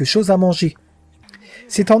trouver quelque chose à manger.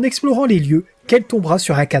 C'est en explorant les lieux qu'elle tombera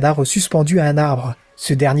sur un cadavre suspendu à un arbre.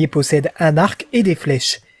 Ce dernier possède un arc et des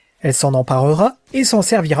flèches. Elle s'en emparera et s'en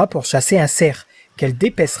servira pour chasser un cerf, qu'elle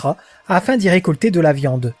dépècera afin d'y récolter de la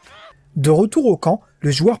viande. De retour au camp,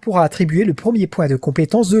 le joueur pourra attribuer le premier point de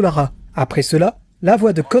compétence de Lara. Après cela, la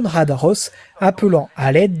voix de Conrad Ross appelant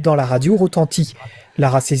à l'aide dans la radio retentit.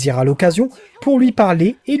 Lara saisira l'occasion pour lui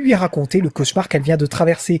parler et lui raconter le cauchemar qu'elle vient de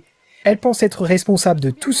traverser. Elle pense être responsable de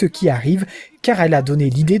tout ce qui arrive car elle a donné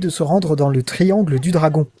l'idée de se rendre dans le triangle du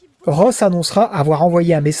dragon. Ross annoncera avoir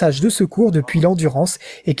envoyé un message de secours depuis l'Endurance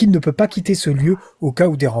et qu'il ne peut pas quitter ce lieu au cas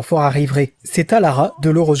où des renforts arriveraient. C'est à Lara de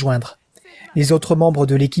le rejoindre. Les autres membres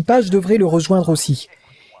de l'équipage devraient le rejoindre aussi.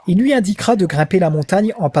 Il lui indiquera de grimper la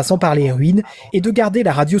montagne en passant par les ruines et de garder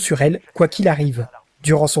la radio sur elle, quoi qu'il arrive.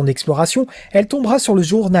 Durant son exploration, elle tombera sur le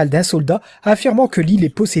journal d'un soldat affirmant que l'île est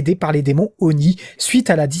possédée par les démons Oni suite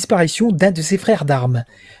à la disparition d'un de ses frères d'armes.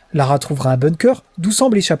 Lara trouvera un bunker d'où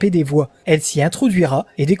semblent échapper des voix. Elle s'y introduira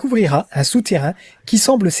et découvrira un souterrain qui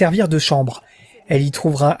semble servir de chambre. Elle y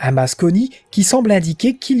trouvera un masque Oni qui semble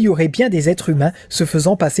indiquer qu'il y aurait bien des êtres humains se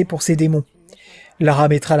faisant passer pour ces démons. Lara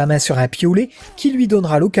mettra la main sur un piolet qui lui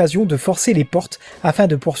donnera l'occasion de forcer les portes afin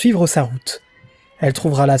de poursuivre sa route. Elle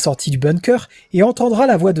trouvera la sortie du bunker et entendra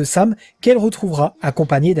la voix de Sam qu'elle retrouvera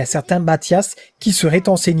accompagnée d'un certain Mathias qui serait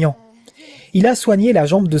enseignant. Il a soigné la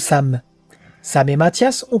jambe de Sam. Sam et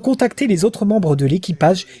Mathias ont contacté les autres membres de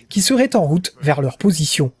l'équipage qui seraient en route vers leur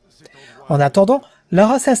position. En attendant,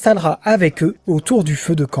 Lara s'installera avec eux autour du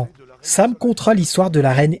feu de camp. Sam contera l'histoire de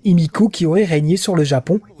la reine Himiko qui aurait régné sur le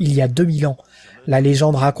Japon il y a 2000 ans. La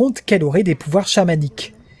légende raconte qu'elle aurait des pouvoirs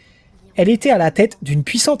chamaniques. Elle était à la tête d'une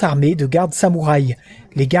puissante armée de gardes samouraïs,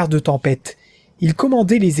 les gardes de tempête. Ils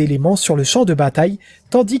commandaient les éléments sur le champ de bataille,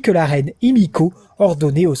 tandis que la reine Himiko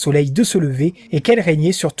ordonnait au soleil de se lever et qu'elle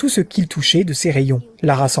régnait sur tout ce qu'il touchait de ses rayons.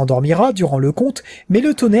 Lara s'endormira durant le conte, mais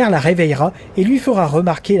le tonnerre la réveillera et lui fera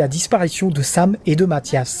remarquer la disparition de Sam et de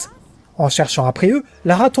Mathias. En cherchant après eux,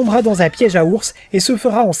 Lara tombera dans un piège à ours et se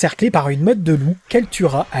fera encercler par une meute de loups qu'elle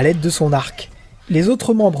tuera à l'aide de son arc. Les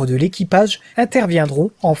autres membres de l'équipage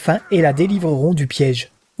interviendront enfin et la délivreront du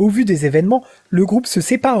piège. Au vu des événements, le groupe se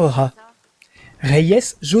séparera.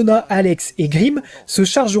 Reyes, Jonah, Alex et Grimm se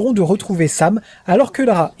chargeront de retrouver Sam alors que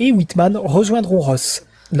Lara et Whitman rejoindront Ross.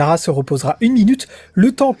 Lara se reposera 1 minute,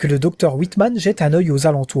 le temps que le docteur Whitman jette un œil aux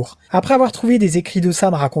alentours. Après avoir trouvé des écrits de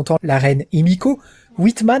Sam racontant la reine Himiko,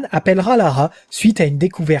 Whitman appellera Lara suite à une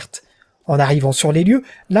découverte. En arrivant sur les lieux,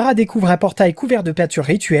 Lara découvre un portail couvert de peintures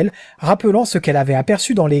rituelles, rappelant ce qu'elle avait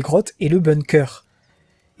aperçu dans les grottes et le bunker.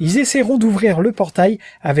 Ils essaieront d'ouvrir le portail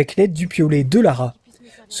avec l'aide du piolet de Lara.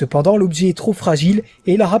 Cependant, l'objet est trop fragile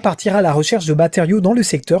et Lara partira à la recherche de matériaux dans le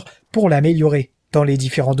secteur pour l'améliorer. Dans les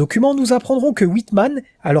différents documents, nous apprendrons que Whitman,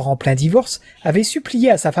 alors en plein divorce, avait supplié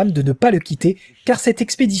à sa femme de ne pas le quitter car cette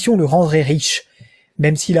expédition le rendrait riche.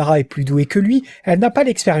 Même si Lara est plus douée que lui, elle n'a pas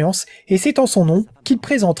l'expérience et c'est en son nom qu'il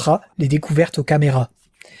présentera les découvertes aux caméras.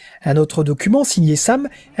 Un autre document signé Sam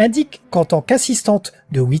indique qu'en tant qu'assistante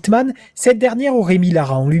de Whitman, cette dernière aurait mis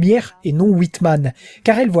Lara en lumière et non Whitman,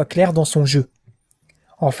 car elle voit clair dans son jeu.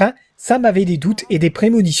 Enfin, Sam avait des doutes et des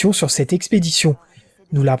prémonitions sur cette expédition.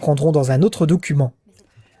 Nous l'apprendrons dans un autre document.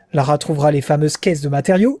 Lara trouvera les fameuses caisses de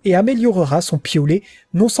matériaux et améliorera son piolet,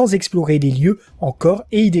 non sans explorer les lieux encore,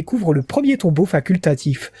 et y découvre le premier tombeau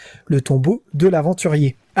facultatif, le tombeau de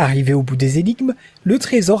l'aventurier. Arrivé au bout des énigmes, le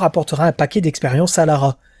trésor apportera un paquet d'expérience à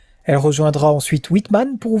Lara. Elle rejoindra ensuite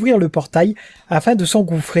Whitman pour ouvrir le portail afin de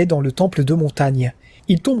s'engouffrer dans le temple de montagne.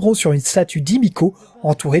 Ils tomberont sur une statue d'Himiko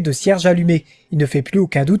entourée de cierges allumés. Il ne fait plus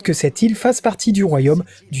aucun doute que cette île fasse partie du royaume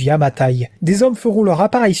du Yamatai. Des hommes feront leur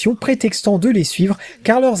apparition prétextant de les suivre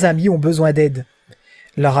car leurs amis ont besoin d'aide.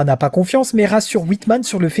 Lara n'a pas confiance mais rassure Whitman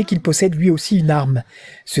sur le fait qu'il possède lui aussi une arme.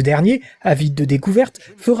 Ce dernier, avide de découverte,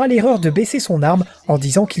 fera l'erreur de baisser son arme en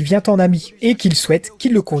disant qu'il vient en ami et qu'il souhaite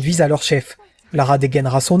qu'il le conduise à leur chef. Lara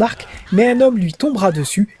dégainera son arc, mais un homme lui tombera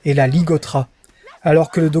dessus et la ligotera.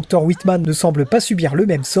 Alors que le docteur Whitman ne semble pas subir le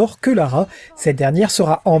même sort que Lara, cette dernière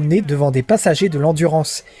sera emmenée devant des passagers de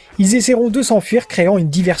l'Endurance. Ils essaieront de s'enfuir créant une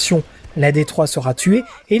diversion. L'un des trois sera tué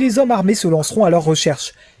et les hommes armés se lanceront à leur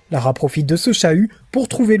recherche. Lara profite de ce chahut pour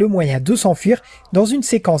trouver le moyen de s'enfuir dans une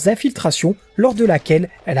séquence d'infiltration lors de laquelle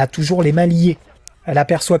elle a toujours les mains liées. Elle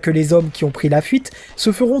aperçoit que les hommes qui ont pris la fuite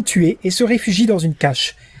se feront tuer et se réfugient dans une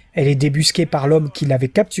cache. Elle est débusquée par l'homme qui l'avait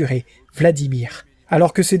capturée, Vladimir.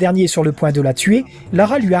 Alors que ce dernier est sur le point de la tuer,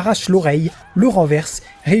 Lara lui arrache l'oreille, le renverse,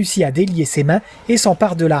 réussit à délier ses mains et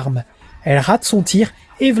s'empare de l'arme. Elle rate son tir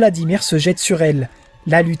et Vladimir se jette sur elle.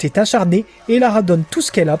 La lutte est acharnée et Lara donne tout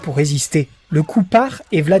ce qu'elle a pour résister. Le coup part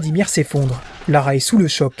et Vladimir s'effondre. Lara est sous le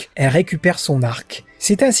choc, elle récupère son arc.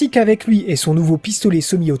 C'est ainsi qu'avec lui et son nouveau pistolet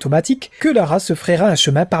semi-automatique que Lara se frayera un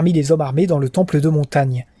chemin parmi les hommes armés dans le temple de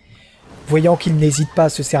montagne. Voyant qu'ils n'hésitent pas à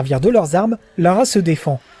se servir de leurs armes, Lara se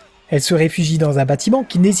défend. Elle se réfugie dans un bâtiment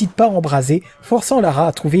qui n'hésite pas à embraser, forçant Lara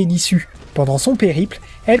à trouver une issue. Pendant son périple,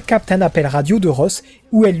 elle capte un appel radio de Ross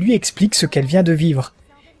où elle lui explique ce qu'elle vient de vivre.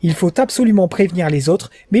 Il faut absolument prévenir les autres,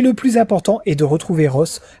 mais le plus important est de retrouver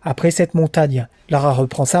Ross après cette montagne. Lara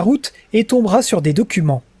reprend sa route et tombera sur des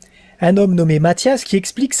documents. Un homme nommé Mathias qui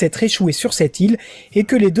explique s'être échoué sur cette île et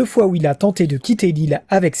que les 2 fois où il a tenté de quitter l'île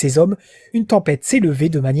avec ses hommes, une tempête s'est levée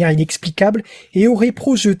de manière inexplicable et aurait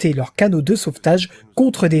projeté leur canot de sauvetage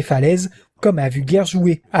contre des falaises comme un vulgaire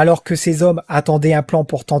jouet. Alors que ces hommes attendaient un plan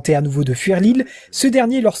pour tenter à nouveau de fuir l'île, ce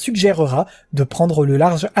dernier leur suggérera de prendre le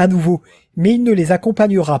large à nouveau, mais il ne les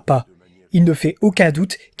accompagnera pas. Il ne fait aucun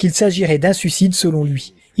doute qu'il s'agirait d'un suicide selon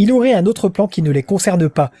lui. Il aurait un autre plan qui ne les concerne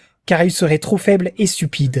pas, car il serait trop faible et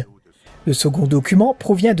stupide. Le second document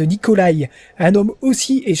provient de Nikolai, un homme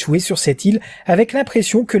aussi échoué sur cette île, avec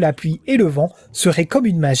l'impression que la pluie et le vent seraient comme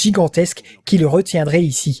une main gigantesque qui le retiendrait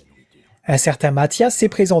ici. Un certain Mathias s'est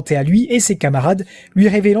présenté à lui et ses camarades, lui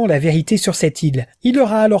révélant la vérité sur cette île. Il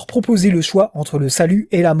leur a alors proposé le choix entre le salut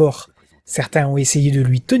et la mort. Certains ont essayé de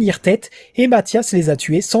lui tenir tête, et Mathias les a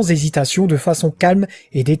tués sans hésitation de façon calme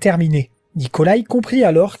et déterminée. Nikolai comprit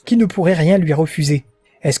alors qu'il ne pourrait rien lui refuser.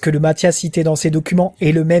 Est-ce que le Mathias cité dans ces documents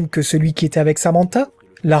est le même que celui qui était avec Samantha?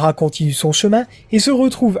 Lara continue son chemin et se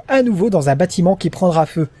retrouve à nouveau dans un bâtiment qui prendra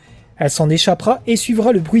feu. Elle s'en échappera et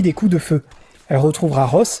suivra le bruit des coups de feu. Elle retrouvera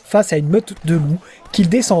Ross face à une meute de loups qu'il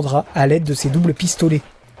descendra à l'aide de ses doubles pistolets.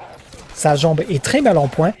 Sa jambe est très mal en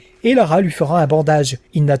point et Lara lui fera un bandage.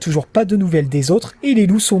 Il n'a toujours pas de nouvelles des autres et les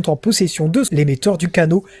loups sont en possession de l'émetteur du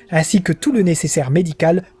canot ainsi que tout le nécessaire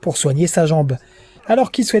médical pour soigner sa jambe.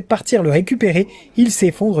 Alors qu'il souhaite partir le récupérer, il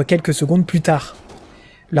s'effondre quelques secondes plus tard.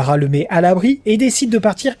 Lara le met à l'abri et décide de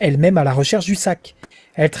partir elle-même à la recherche du sac.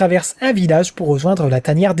 Elle traverse un village pour rejoindre la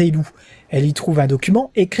tanière des loups. Elle y trouve un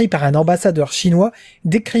document écrit par un ambassadeur chinois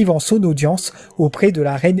décrivant son audience auprès de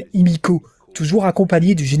la reine Himiko, toujours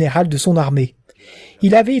accompagnée du général de son armée.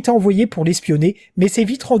 Il avait été envoyé pour l'espionner, mais s'est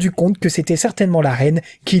vite rendu compte que c'était certainement la reine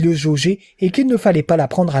qui le jaugeait et qu'il ne fallait pas la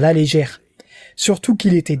prendre à la légère. Surtout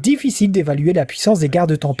qu'il était difficile d'évaluer la puissance des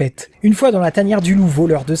gardes tempête. Une fois dans la tanière du loup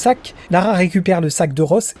voleur de sacs, Lara récupère le sac de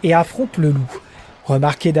Ross et affronte le loup.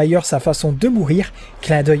 Remarquez d'ailleurs sa façon de mourir,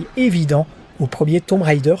 clin d'œil évident au premier Tomb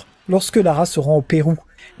Raider lorsque Lara se rend au Pérou.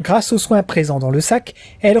 Grâce aux soins présents dans le sac,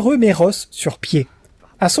 elle remet Ross sur pied.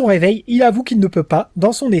 À son réveil, il avoue qu'il ne peut pas,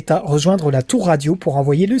 dans son état, rejoindre la tour radio pour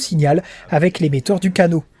envoyer le signal avec l'émetteur du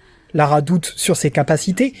canot. Lara doute sur ses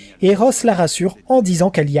capacités et Ross la rassure en disant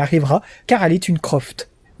qu'elle y arrivera car elle est une Croft.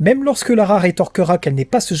 Même lorsque Lara rétorquera qu'elle n'est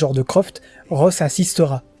pas ce genre de Croft, Ross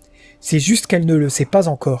insistera. C'est juste qu'elle ne le sait pas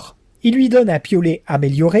encore. Il lui donne un piolet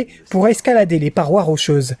amélioré pour escalader les parois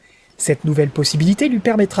rocheuses. Cette nouvelle possibilité lui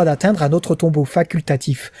permettra d'atteindre un autre tombeau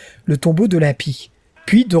facultatif, le tombeau de l'Impie.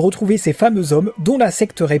 Puis de retrouver ces fameux hommes dont la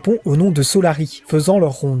secte répond au nom de Solari, faisant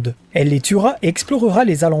leur ronde. Elle les tuera et explorera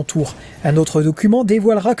les alentours. Un autre document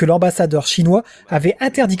dévoilera que l'ambassadeur chinois avait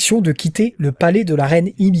interdiction de quitter le palais de la reine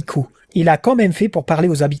Himiko. Il a quand même fait pour parler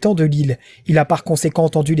aux habitants de l'île. Il a par conséquent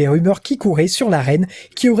entendu les rumeurs qui couraient sur la reine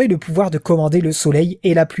qui aurait le pouvoir de commander le soleil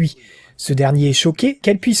et la pluie. Ce dernier est choqué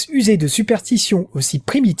qu'elle puisse user de superstitions aussi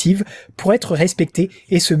primitives pour être respectée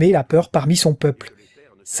et semer la peur parmi son peuple.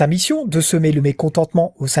 Sa mission, de semer le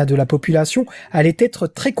mécontentement au sein de la population, allait être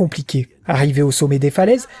très compliquée. Arrivée au sommet des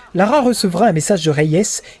falaises, Lara recevra un message de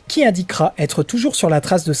Reyes qui indiquera être toujours sur la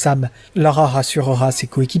trace de Sam. Lara rassurera ses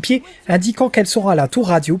coéquipiers, indiquant qu'elle sera à la tour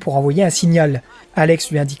radio pour envoyer un signal.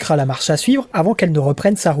 Alex lui indiquera la marche à suivre avant qu'elle ne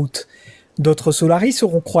reprenne sa route. D'autres Solari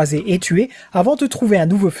seront croisés et tués avant de trouver un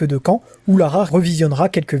nouveau feu de camp où Lara revisionnera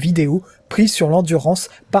quelques vidéos prises sur l'endurance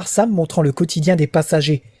par Sam montrant le quotidien des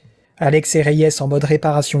passagers. Alex et Reyes en mode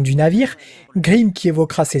réparation du navire, Grimm qui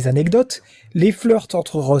évoquera ses anecdotes, les flirts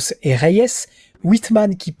entre Ross et Reyes,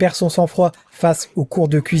 Whitman qui perd son sang-froid face au cours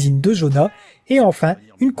de cuisine de Jonah, et enfin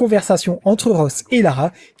une conversation entre Ross et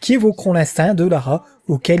Lara qui évoqueront l'instinct de Lara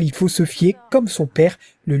auquel il faut se fier comme son père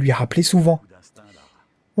le lui rappelait souvent.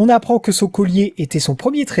 On apprend que son collier était son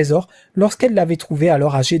premier trésor lorsqu'elle l'avait trouvé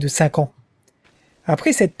alors âgée de 5 ans.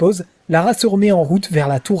 Après cette pause, Lara se remet en route vers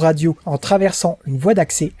la tour radio en traversant une voie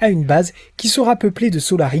d'accès à une base qui sera peuplée de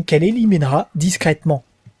Solari qu'elle éliminera discrètement.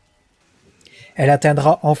 Elle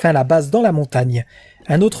atteindra enfin la base dans la montagne.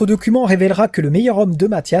 Un autre document révélera que le meilleur homme de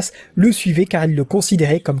Mathias le suivait car il le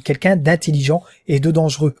considérait comme quelqu'un d'intelligent et de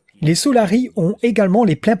dangereux. Les Solari ont également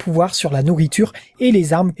les pleins pouvoirs sur la nourriture et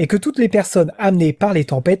les armes et que toutes les personnes amenées par les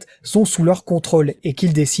tempêtes sont sous leur contrôle et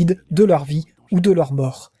qu'ils décident de leur vie ou de leur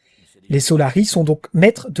mort. Les Solari sont donc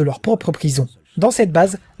maîtres de leur propre prison. Dans cette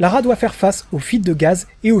base, Lara doit faire face aux fuites de gaz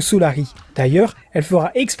et aux Solari. D'ailleurs, elle fera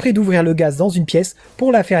exprès d'ouvrir le gaz dans une pièce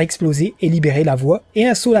pour la faire exploser et libérer la voie, et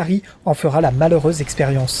un Solari en fera la malheureuse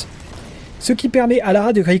expérience. Ce qui permet à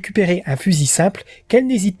Lara de récupérer un fusil simple qu'elle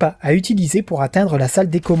n'hésite pas à utiliser pour atteindre la salle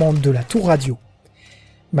des commandes de la tour radio.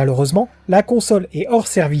 Malheureusement, la console est hors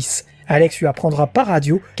service. Alex lui apprendra par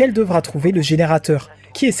radio qu'elle devra trouver le générateur,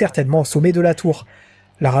 qui est certainement au sommet de la tour.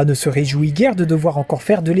 Lara ne se réjouit guère de devoir encore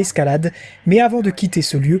faire de l'escalade, mais avant de quitter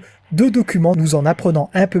ce lieu, 2 documents nous en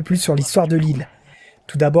apprenant un peu plus sur l'histoire de l'île.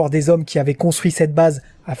 Tout d'abord des hommes qui avaient construit cette base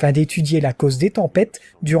afin d'étudier la cause des tempêtes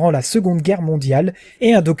durant la Seconde Guerre mondiale,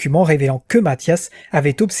 et un document révélant que Mathias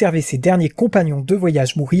avait observé ses derniers compagnons de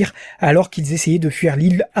voyage mourir alors qu'ils essayaient de fuir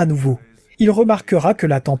l'île à nouveau. Il remarquera que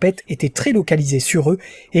la tempête était très localisée sur eux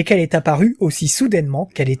et qu'elle est apparue aussi soudainement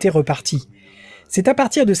qu'elle était repartie. C'est à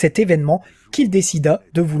partir de cet événement qu'il décida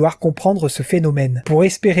de vouloir comprendre ce phénomène, pour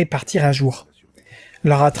espérer partir un jour.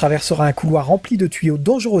 Lara traversera un couloir rempli de tuyaux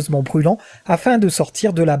dangereusement brûlants afin de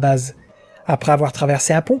sortir de la base. Après avoir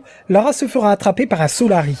traversé un pont, Lara se fera attraper par un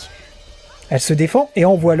Solari. Elle se défend et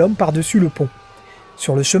envoie l'homme par-dessus le pont.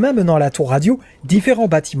 Sur le chemin menant à la tour radio, différents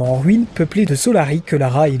bâtiments en ruine peuplés de Solari que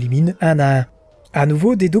Lara élimine un à un. À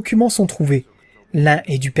nouveau, des documents sont trouvés. L'un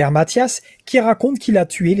est du père Mathias, qui raconte qu'il a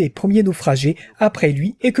tué les premiers naufragés après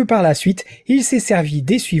lui et que par la suite, il s'est servi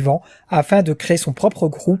des suivants afin de créer son propre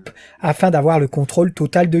groupe, afin d'avoir le contrôle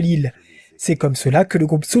total de l'île. C'est comme cela que le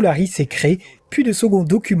groupe Solari s'est créé, puis le second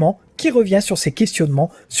document qui revient sur ses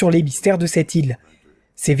questionnements sur les mystères de cette île.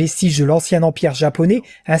 Ces vestiges de l'ancien empire japonais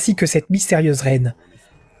ainsi que cette mystérieuse reine.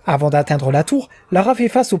 Avant d'atteindre la tour, Lara fait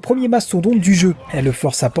face au premier mastodonte du jeu. Elle le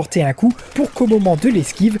force à porter un coup pour qu'au moment de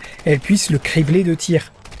l'esquive, elle puisse le cribler de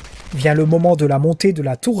tirs. Vient le moment de la montée de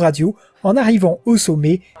la tour radio. En arrivant au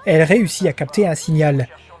sommet, elle réussit à capter un signal.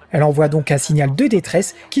 Elle envoie donc un signal de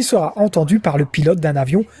détresse qui sera entendu par le pilote d'un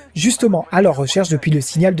avion, justement à leur recherche depuis le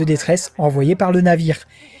signal de détresse envoyé par le navire.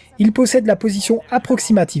 Il possède la position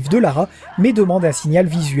approximative de Lara, mais demande un signal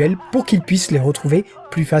visuel pour qu'il puisse les retrouver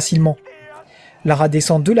plus facilement. Lara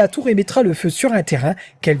descend de la tour et mettra le feu sur un terrain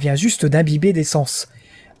qu'elle vient juste d'imbiber d'essence.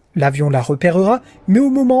 L'avion la repérera, mais au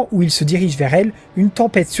moment où il se dirige vers elle, une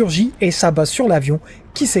tempête surgit et s'abat sur l'avion,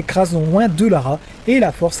 qui s'écrase non loin de Lara et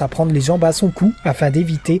la force à prendre les jambes à son cou afin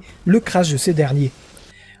d'éviter le crash de ce dernier.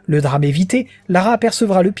 Le drame évité, Lara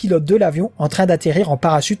apercevra le pilote de l'avion en train d'atterrir en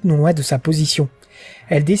parachute non loin de sa position.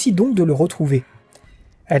 Elle décide donc de le retrouver.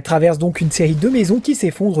 Elle traverse donc une série de maisons qui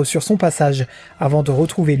s'effondrent sur son passage, avant de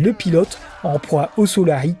retrouver le pilote en proie aux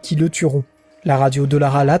Solari qui le tueront. La radio de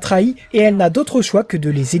Lara la trahit et elle n'a d'autre choix que de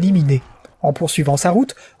les éliminer. En poursuivant sa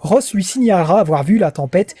route, Ross lui signalera avoir vu la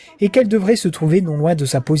tempête et qu'elle devrait se trouver non loin de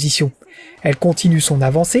sa position. Elle continue son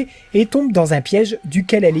avancée et tombe dans un piège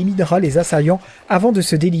duquel elle éliminera les assaillants avant de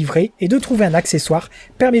se délivrer et de trouver un accessoire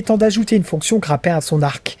permettant d'ajouter une fonction grappin à son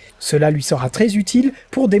arc. Cela lui sera très utile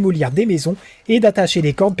pour démolir des maisons et d'attacher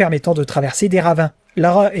des cordes permettant de traverser des ravins.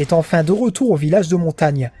 Lara est enfin de retour au village de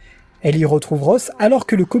montagne. Elle y retrouve Ross alors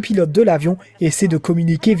que le copilote de l'avion essaie de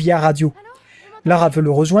communiquer via radio. Lara veut le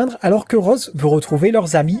rejoindre alors que Ross veut retrouver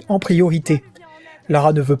leurs amis en priorité.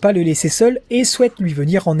 Lara ne veut pas le laisser seul et souhaite lui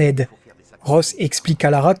venir en aide. Ross explique à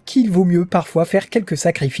Lara qu'il vaut mieux parfois faire quelques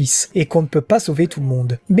sacrifices et qu'on ne peut pas sauver tout le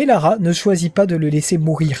monde. Mais Lara ne choisit pas de le laisser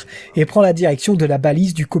mourir et prend la direction de la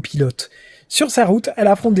balise du copilote. Sur sa route, elle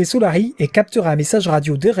affronte des Solari et captera un message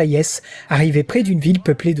radio de Reyes, arrivé près d'une ville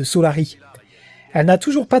peuplée de Solari. Elle n'a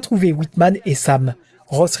toujours pas trouvé Whitman et Sam.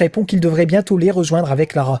 Ross répond qu'il devrait bientôt les rejoindre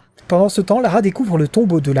avec Lara. Pendant ce temps, Lara découvre le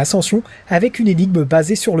tombeau de l'Ascension avec une énigme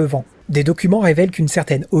basée sur le vent. Des documents révèlent qu'une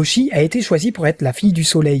certaine Oshi a été choisie pour être la fille du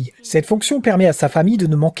soleil. Cette fonction permet à sa famille de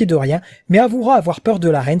ne manquer de rien, mais avouera avoir peur de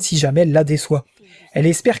la reine si jamais elle la déçoit. Elle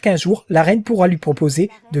espère qu'un jour, la reine pourra lui proposer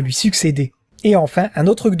de lui succéder. Et enfin, un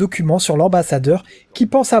autre document sur l'ambassadeur qui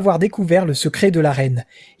pense avoir découvert le secret de la reine.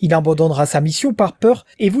 Il abandonnera sa mission par peur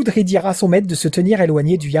et voudrait dire à son maître de se tenir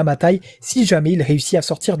éloigné du Yamatai si jamais il réussit à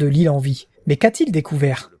sortir de l'île en vie. Mais qu'a-t-il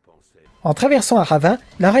découvert ? En traversant un ravin,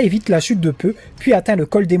 Lara évite la chute de peu, puis atteint le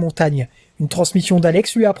col des montagnes. Une transmission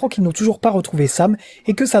d'Alex lui apprend qu'ils n'ont toujours pas retrouvé Sam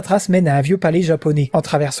et que sa trace mène à un vieux palais japonais. En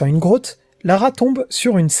traversant une grotte, Lara tombe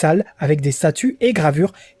sur une salle avec des statues et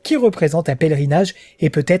gravures qui représentent un pèlerinage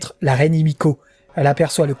et peut-être la reine Himiko. Elle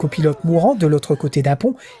aperçoit le copilote mourant de l'autre côté d'un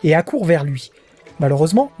pont et accourt vers lui.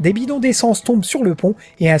 Malheureusement, des bidons d'essence tombent sur le pont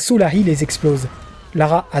et un Solari les explose.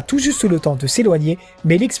 Lara a tout juste le temps de s'éloigner,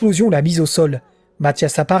 mais l'explosion l'a mise au sol.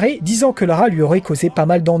 Mathias apparaît, disant que Lara lui aurait causé pas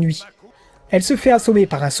mal d'ennuis. Elle se fait assommer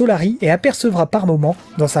par un Solari et apercevra par moments,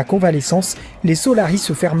 dans sa convalescence, les Solari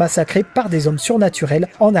se faire massacrer par des hommes surnaturels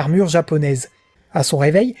en armure japonaise. À son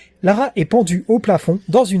réveil, Lara est pendue au plafond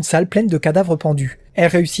dans une salle pleine de cadavres pendus. Elle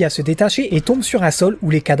réussit à se détacher et tombe sur un sol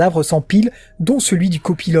où les cadavres s'empilent, dont celui du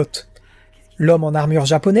copilote. L'homme en armure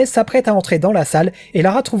japonaise s'apprête à entrer dans la salle et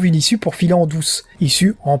Lara trouve une issue pour filer en douce,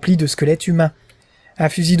 issue remplie de squelettes humains. Un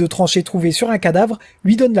fusil de tranchée trouvé sur un cadavre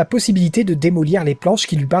lui donne la possibilité de démolir les planches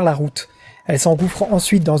qui lui barrent la route. Elle s'engouffre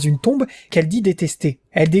ensuite dans une tombe qu'elle dit détester.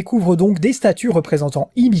 Elle découvre donc des statues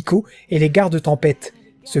représentant Himiko et les gardes tempête,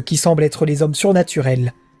 ce qui semble être les hommes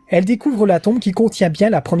surnaturels. Elle découvre la tombe qui contient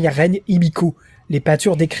bien la première reine Himiko. Les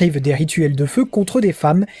peintures décrivent des rituels de feu contre des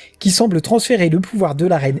femmes qui semblent transférer le pouvoir de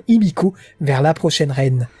la reine Himiko vers la prochaine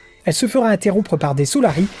reine. Elle se fera interrompre par des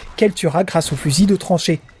Solari qu'elle tuera grâce au fusil de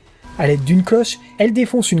tranchée. À l'aide d'une cloche, elle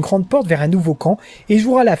défonce une grande porte vers un nouveau camp et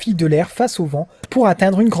jouera la fille de l'air face au vent pour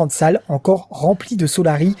atteindre une grande salle encore remplie de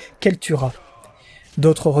Solari qu'elle tuera.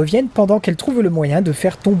 D'autres reviennent pendant qu'elle trouve le moyen de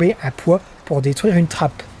faire tomber un poids pour détruire une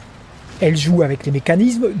trappe. Elle joue avec les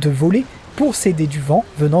mécanismes de voler pour s'aider du vent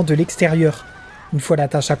venant de l'extérieur. Une fois la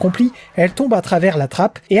tâche accomplie, elle tombe à travers la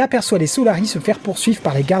trappe et aperçoit les Solari se faire poursuivre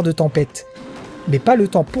par les gardes tempête. Mais pas le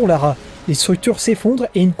temps pour Lara, les structures s'effondrent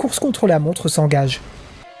et une course contre la montre s'engage.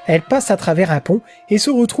 Elle passe à travers un pont et se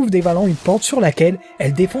retrouve dévalant une pente sur laquelle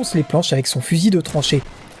elle défonce les planches avec son fusil de tranchée.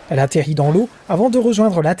 Elle atterrit dans l'eau avant de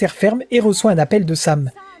rejoindre la terre ferme et reçoit un appel de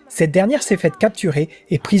Sam. Cette dernière s'est faite capturer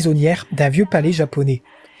et prisonnière d'un vieux palais japonais.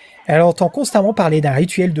 Elle entend constamment parler d'un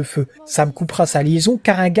rituel de feu. Sam coupera sa liaison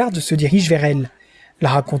car un garde se dirige vers elle.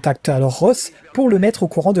 Lara contacte alors Ross pour le mettre au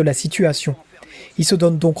courant de la situation. Ils se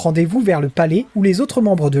donnent donc rendez-vous vers le palais où les autres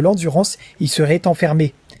membres de l'Endurance y seraient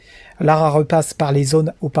enfermés. Lara repasse par les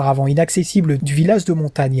zones auparavant inaccessibles du village de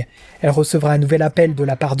montagne. Elle recevra un nouvel appel de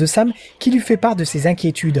la part de Sam qui lui fait part de ses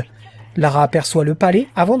inquiétudes. Lara aperçoit le palais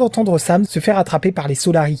avant d'entendre Sam se faire attraper par les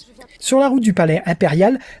Solari. Sur la route du palais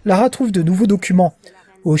impérial, Lara trouve de nouveaux documents.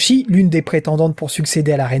 Oshi, l'une des prétendantes pour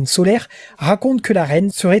succéder à la reine solaire, raconte que la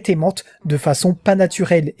reine serait aimante de façon pas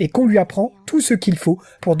naturelle et qu'on lui apprend tout ce qu'il faut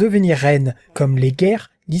pour devenir reine, comme les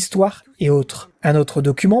guerres, l'histoire et autres. Un autre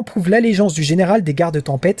document prouve l'allégeance du général des gardes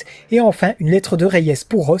tempête et enfin une lettre de Reyes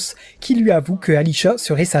pour Ross qui lui avoue que Alisha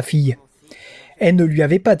serait sa fille. Elle ne lui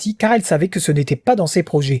avait pas dit car elle savait que ce n'était pas dans ses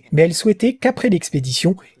projets, mais elle souhaitait qu'après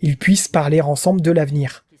l'expédition, ils puissent parler ensemble de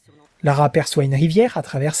l'avenir. Lara aperçoit une rivière à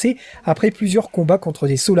traverser après plusieurs combats contre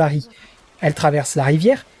des Solari. Elle traverse la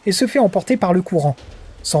rivière et se fait emporter par le courant.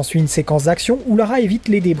 S'ensuit une séquence d'action où Lara évite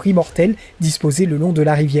les débris mortels disposés le long de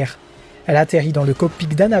la rivière. Elle atterrit dans le cockpit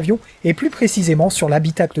d'un avion et plus précisément sur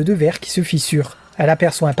l'habitacle de verre qui se fissure. Elle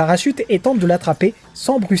aperçoit un parachute et tente de l'attraper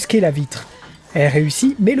sans brusquer la vitre. Elle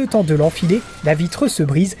réussit, mais le temps de l'enfiler, la vitre se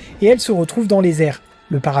brise et elle se retrouve dans les airs.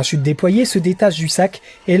 Le parachute déployé se détache du sac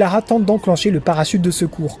et Lara tente d'enclencher le parachute de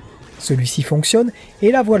secours. Celui-ci fonctionne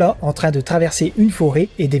et la voilà en train de traverser une forêt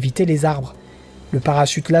et d'éviter les arbres. Le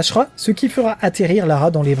parachute lâchera, ce qui fera atterrir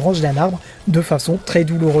Lara dans les branches d'un arbre de façon très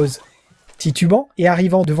douloureuse. Titubant et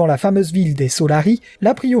arrivant devant la fameuse ville des Solari,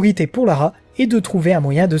 la priorité pour Lara est de trouver un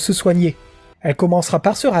moyen de se soigner. Elle commencera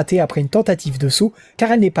par se rater après une tentative de saut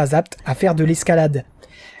car elle n'est pas apte à faire de l'escalade.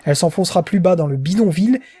 Elle s'enfoncera plus bas dans le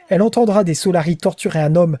bidonville, elle entendra des Solari torturer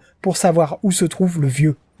un homme pour savoir où se trouve le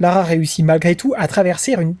vieux. Lara réussit malgré tout à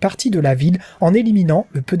traverser une partie de la ville en éliminant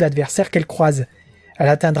le peu d'adversaires qu'elle croise. Elle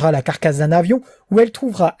atteindra la carcasse d'un avion où elle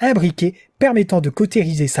trouvera un briquet permettant de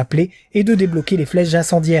cautériser sa plaie et de débloquer les flèches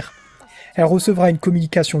incendiaires. Elle recevra une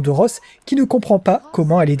communication de Ross qui ne comprend pas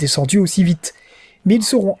comment elle est descendue aussi vite. Mais ils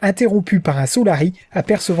seront interrompus par un Solari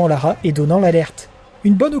apercevant Lara et donnant l'alerte.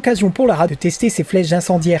 Une bonne occasion pour Lara de tester ses flèches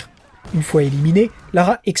incendiaires. Une fois éliminée,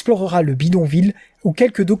 Lara explorera le bidonville où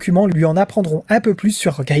quelques documents lui en apprendront un peu plus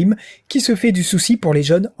sur Grimm qui se fait du souci pour les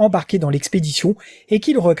jeunes embarqués dans l'expédition et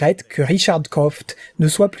qu'il regrette que Richard Croft ne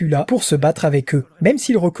soit plus là pour se battre avec eux, même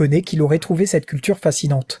s'il reconnaît qu'il aurait trouvé cette culture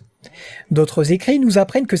fascinante. D'autres écrits nous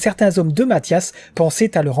apprennent que certains hommes de Mathias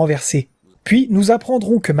pensaient à le renverser. Puis nous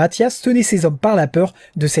apprendrons que Mathias tenait ses hommes par la peur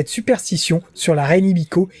de cette superstition sur la reine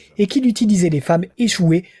Himiko et qu'il utilisait les femmes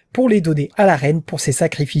échouées pour les donner à la reine pour ses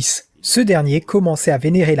sacrifices. Ce dernier commençait à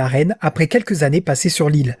vénérer la reine après quelques années passées sur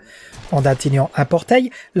l'île. En atteignant un portail,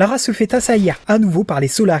 Lara se fait assaillir à nouveau par les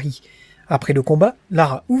Solari. Après le combat,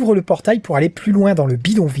 Lara ouvre le portail pour aller plus loin dans le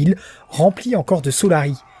bidonville, rempli encore de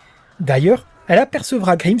Solari. D'ailleurs, elle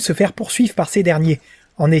apercevra Grimm se faire poursuivre par ces derniers.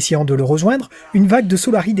 En essayant de le rejoindre, une vague de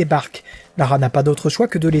Solari débarque. Lara n'a pas d'autre choix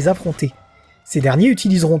que de les affronter. Ces derniers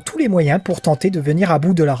utiliseront tous les moyens pour tenter de venir à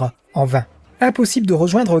bout de Lara. En vain. Impossible de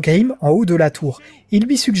rejoindre Grimm en haut de la tour. Il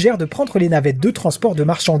lui suggère de prendre les navettes de transport de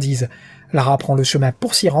marchandises. Lara prend le chemin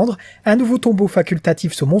pour s'y rendre. Un nouveau tombeau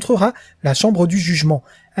facultatif se montrera, la chambre du jugement,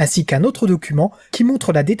 ainsi qu'un autre document qui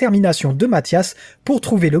montre la détermination de Mathias pour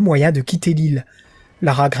trouver le moyen de quitter l'île.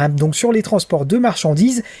 Lara grimpe donc sur les transports de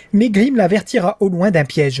marchandises, mais Grimm l'avertira au loin d'un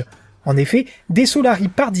piège. En effet, des Solari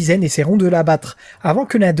par dizaines essaieront de l'abattre, avant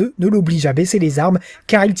que l'un d'eux ne l'oblige à baisser les armes,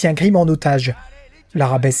 car il tient Grimm en otage.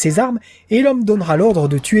 Lara baisse ses armes, et l'homme donnera l'ordre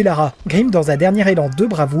de tuer Lara. Grimm, dans un dernier élan de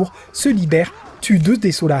bravoure, se libère, tue 2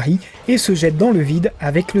 des Solari, et se jette dans le vide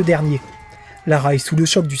avec le dernier. Lara est sous le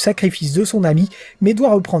choc du sacrifice de son ami, mais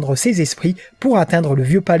doit reprendre ses esprits pour atteindre le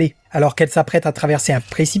vieux palais. Alors qu'elle s'apprête à traverser un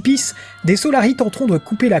précipice, des Solari tenteront de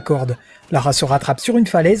couper la corde. Lara se rattrape sur une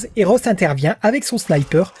falaise et Ross intervient avec son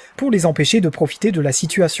sniper pour les empêcher de profiter de la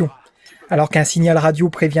situation. Alors qu'un signal radio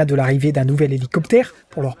prévient de l'arrivée d'un nouvel hélicoptère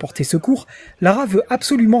pour leur porter secours, Lara veut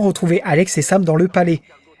absolument retrouver Alex et Sam dans le palais.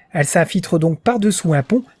 Elle s'infiltre donc par-dessous un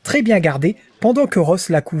pont très bien gardé pendant que Ross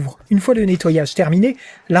la couvre. Une fois le nettoyage terminé,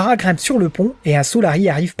 Lara grimpe sur le pont et un Solari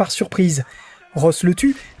arrive par surprise. Ross le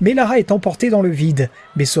tue, mais Lara est emportée dans le vide,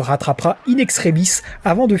 mais se rattrapera in extremis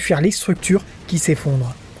avant de fuir les structures qui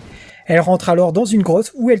s'effondrent. Elle rentre alors dans une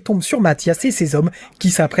grotte où elle tombe sur Mathias et ses hommes qui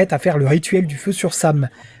s'apprêtent à faire le rituel du feu sur Sam.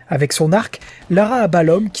 Avec son arc, Lara abat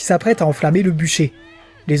l'homme qui s'apprête à enflammer le bûcher.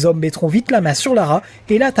 Les hommes mettront vite la main sur Lara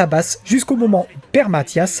et la tabassent jusqu'au moment où Père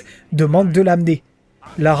Mathias demande de l'amener.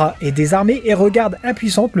 Lara est désarmée et regarde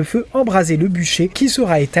impuissante le feu embraser le bûcher qui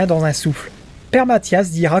sera éteint dans un souffle. Père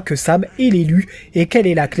Mathias dira que Sam est l'élu et qu'elle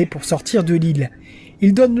est la clé pour sortir de l'île.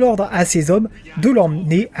 Il donne l'ordre à ses hommes de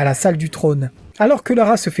l'emmener à la salle du trône. Alors que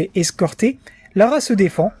Lara se fait escorter, Lara se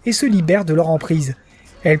défend et se libère de leur emprise.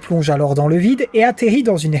 Elle plonge alors dans le vide et atterrit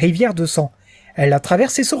dans une rivière de sang. Elle la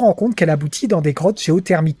traverse et se rend compte qu'elle aboutit dans des grottes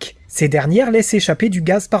géothermiques. Ces dernières laissent échapper du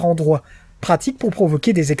gaz par endroits, pratique pour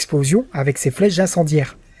provoquer des explosions avec ses flèches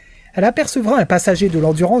incendiaires. Elle apercevra un passager de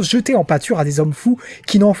l'endurance jeté en pâture à des hommes fous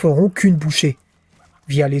qui n'en feront qu'une bouchée.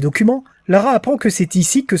 Via les documents, Lara apprend que c'est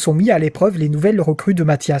ici que sont mis à l'épreuve les nouvelles recrues de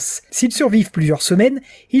Mathias. S'ils survivent plusieurs semaines,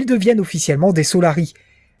 ils deviennent officiellement des Solari.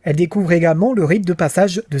 Elle découvre également le rite de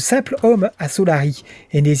passage de simple homme à Solari,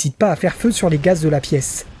 et n'hésite pas à faire feu sur les gaz de la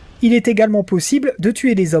pièce. Il est également possible de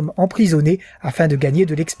tuer les hommes emprisonnés afin de gagner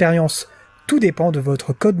de l'expérience. Tout dépend de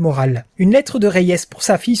votre code moral. Une lettre de Reyes pour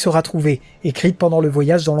sa fille sera trouvée, écrite pendant le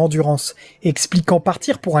voyage dans l'endurance, expliquant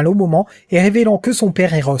partir pour un long moment et révélant que son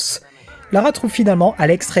père est Ross. Lara trouve finalement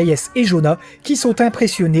Alex, Reyes et Jonah qui sont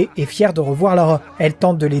impressionnés et fiers de revoir Lara. Elle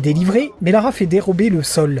tente de les délivrer, mais Lara fait dérober le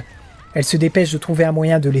sol. Elle se dépêche de trouver un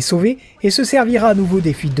moyen de les sauver et se servira à nouveau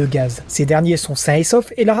des fuites de gaz. Ces derniers sont sains et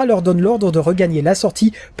saufs et Lara leur donne l'ordre de regagner la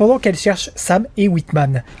sortie pendant qu'elle cherche Sam et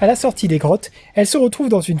Whitman. À la sortie des grottes, elle se retrouve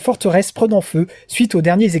dans une forteresse prenant feu suite aux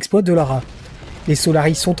derniers exploits de Lara. Les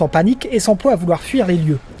Solari sont en panique et s'emploient à vouloir fuir les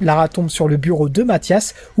lieux. Lara tombe sur le bureau de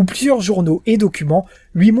Mathias où plusieurs journaux et documents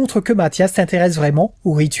lui montrent que Mathias s'intéresse vraiment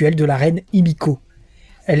au rituel de la reine Himiko.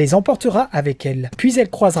 Elle les emportera avec elle. Puis elle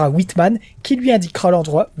croisera Whitman qui lui indiquera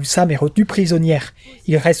l'endroit où Sam est retenue prisonnière.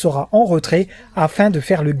 Il restera en retrait afin de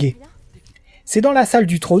faire le guet. C'est dans la salle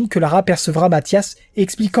du trône que Lara percevra Mathias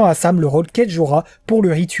expliquant à Sam le rôle qu'elle jouera pour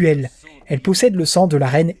le rituel. Elle possède le sang de la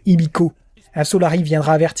reine Himiko. Un Solari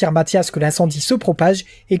viendra avertir Mathias que l'incendie se propage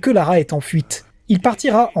et que Lara est en fuite. Il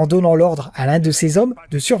partira en donnant l'ordre à l'un de ses hommes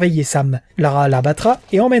de surveiller Sam. Lara l'abattra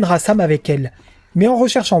et emmènera Sam avec elle. Mais en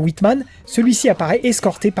recherchant Whitman, celui-ci apparaît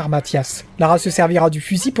escorté par Mathias. Lara se servira du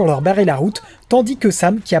fusil pour leur barrer la route, tandis que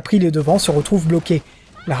Sam, qui a pris les devants, se retrouve bloqué.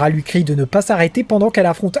 Lara lui crie de ne pas s'arrêter pendant qu'elle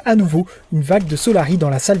affronte à nouveau une vague de Solari dans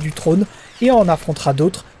la salle du trône et en affrontera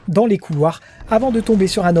d'autres dans les couloirs avant de tomber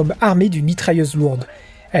sur un homme armé d'une mitrailleuse lourde.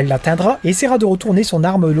 Elle l'atteindra et essaiera de retourner son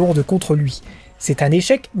arme lourde contre lui. C'est un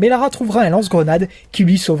échec, mais Lara trouvera un lance-grenade qui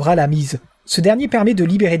lui sauvera la mise. Ce dernier permet de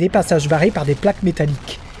libérer des passages barrés par des plaques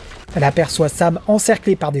métalliques. Elle aperçoit Sam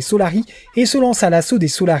encerclé par des Solari et se lance à l'assaut des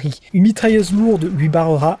Solari. Une mitrailleuse lourde lui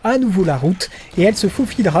barrera à nouveau la route et elle se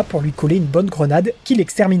faufilera pour lui coller une bonne grenade qui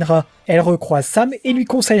l'exterminera. Elle recroise Sam et lui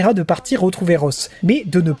conseillera de partir retrouver Ross, mais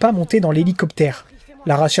de ne pas monter dans l'hélicoptère.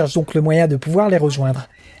 Lara cherche donc le moyen de pouvoir les rejoindre.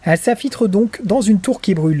 Elle s'infiltre donc dans une tour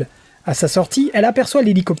qui brûle. À sa sortie, elle aperçoit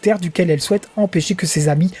l'hélicoptère duquel elle souhaite empêcher que ses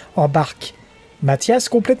amis embarquent. Mathias,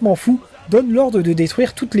 complètement fou, donne l'ordre de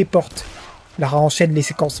détruire toutes les portes. Lara enchaîne les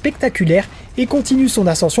séquences spectaculaires et continue son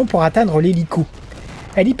ascension pour atteindre l'hélico.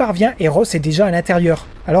 Elle y parvient et Ross est déjà à l'intérieur.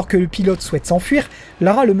 Alors que le pilote souhaite s'enfuir,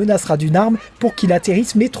 Lara le menacera d'une arme pour qu'il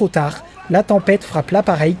atterrisse mais trop tard. La tempête frappe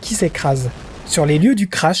l'appareil qui s'écrase. Sur les lieux du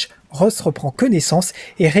crash, Ross reprend connaissance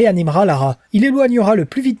et réanimera Lara. Il éloignera le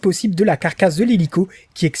plus vite possible de la carcasse de l'hélico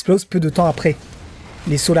qui explose peu de temps après.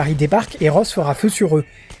 Les Solari débarquent et Ross fera feu sur eux.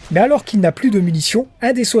 Mais alors qu'il n'a plus de munitions,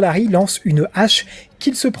 un des Solari lance une hache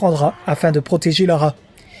qu'il se prendra afin de protéger Lara.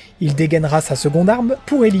 Il dégainera sa seconde arme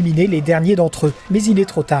pour éliminer les derniers d'entre eux, mais il est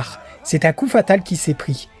trop tard. C'est un coup fatal qui s'est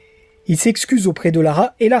pris. Il s'excuse auprès de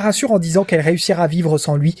Lara et la rassure en disant qu'elle réussira à vivre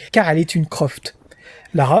sans lui car elle est une Croft.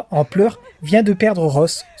 Lara, en pleurs, vient de perdre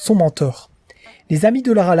Ross, son mentor. Les amis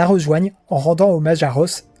de Lara la rejoignent en rendant hommage à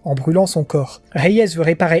Ross en brûlant son corps. Reyes veut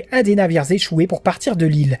réparer un des navires échoués pour partir de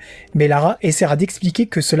l'île, mais Lara essaiera d'expliquer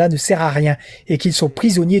que cela ne sert à rien et qu'ils sont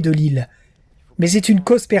prisonniers de l'île. Mais c'est une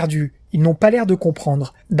cause perdue, ils n'ont pas l'air de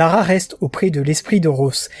comprendre. Lara reste auprès de l'esprit de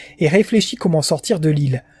Ross et réfléchit comment sortir de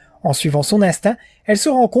l'île. En suivant son instinct, elle se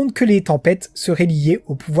rend compte que les tempêtes seraient liées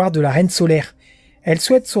au pouvoir de la reine solaire. Elle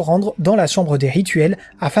souhaite se rendre dans la chambre des rituels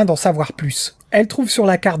afin d'en savoir plus. Elle trouve sur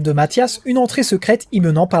la carte de Mathias une entrée secrète y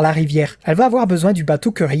menant par la rivière. Elle va avoir besoin du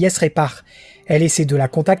bateau que Reyes répare. Elle essaie de la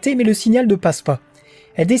contacter mais le signal ne passe pas.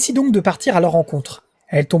 Elle décide donc de partir à leur rencontre.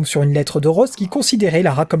 Elle tombe sur une lettre de Ross qui considérait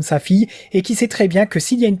Lara comme sa fille et qui sait très bien que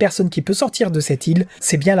s'il y a une personne qui peut sortir de cette île,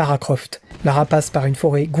 c'est bien Lara Croft. Lara passe par une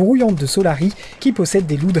forêt grouillante de Solari qui possède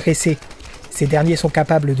des loups dressés. Ces derniers sont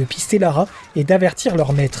capables de pister Lara et d'avertir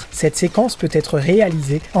leur maître. Cette séquence peut être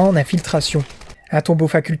réalisée en infiltration. Un tombeau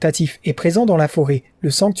facultatif est présent dans la forêt, le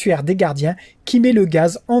sanctuaire des gardiens, qui met le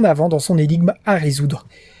gaz en avant dans son énigme à résoudre.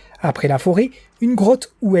 Après la forêt, une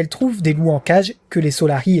grotte où elle trouve des loups en cage que les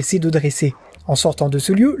Solari essaient de dresser. En sortant de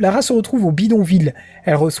ce lieu, Lara se retrouve au bidonville.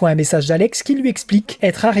 Elle reçoit un message d'Alex qui lui explique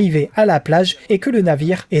être arrivé à la plage et que le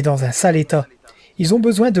navire est dans un sale état. Ils ont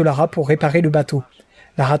besoin de Lara pour réparer le bateau.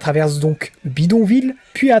 Lara traverse donc le bidonville,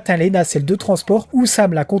 puis atteint les nacelles de transport où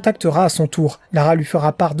Sam la contactera à son tour. Lara lui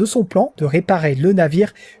fera part de son plan de réparer le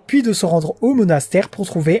navire, puis de se rendre au monastère pour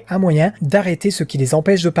trouver un moyen d'arrêter ce qui les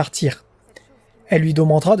empêche de partir. Elle lui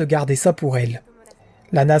demandera de garder ça pour elle.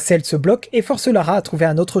 La nacelle se bloque et force Lara à trouver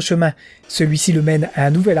un autre chemin. Celui-ci le mène à un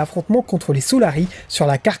nouvel affrontement contre les Solari sur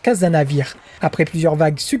la carcasse d'un navire. Après plusieurs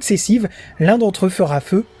vagues successives, l'un d'entre eux fera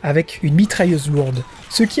feu avec une mitrailleuse lourde,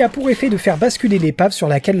 ce qui a pour effet de faire basculer l'épave sur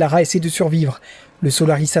laquelle Lara essaie de survivre. Le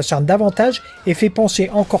Solari s'acharne davantage et fait pencher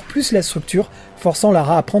encore plus la structure, forçant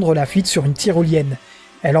Lara à prendre la fuite sur une tyrolienne.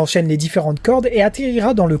 Elle enchaîne les différentes cordes et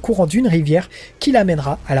atterrira dans le courant d'une rivière qui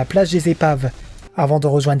l'amènera à la plage des épaves. Avant de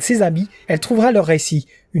rejoindre ses amis, elle trouvera leur récit,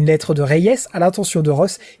 une lettre de Reyes à l'attention de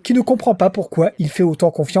Ross qui ne comprend pas pourquoi il fait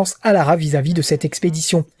autant confiance à Lara vis-à-vis de cette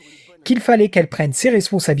expédition. Qu'il fallait qu'elle prenne ses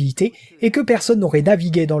responsabilités et que personne n'aurait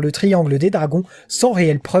navigué dans le triangle des dragons sans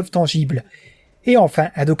réelle preuve tangible. Et enfin,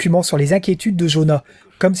 un document sur les inquiétudes de Jonah,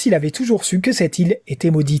 comme s'il avait toujours su que cette île était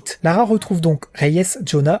maudite. Lara retrouve donc Reyes,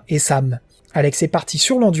 Jonah et Sam. Alex est parti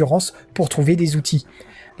sur l'endurance pour trouver des outils.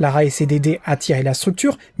 Lara essaie d'aider à tirer la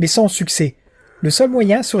structure, mais sans succès. Le seul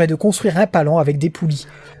moyen serait de construire un palan avec des poulies.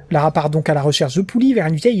 Lara part donc à la recherche de poulies vers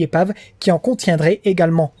une vieille épave qui en contiendrait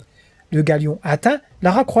également. Le galion atteint,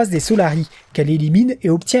 Lara croise des Solari, qu'elle élimine et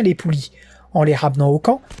obtient les poulies. En les ramenant au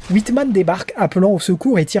camp, Whitman débarque appelant au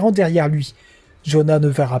secours et tirant derrière lui. Jonah ne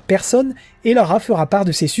verra personne et Lara fera part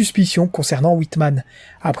de ses suspicions concernant Whitman.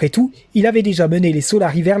 Après tout, il avait déjà mené les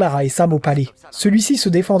Solari vers Lara et Sam au palais. Celui-ci se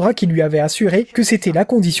défendra qu'il lui avait assuré que c'était la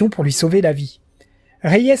condition pour lui sauver la vie.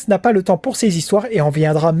 Reyes n'a pas le temps pour ces histoires et en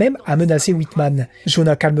viendra même à menacer Whitman.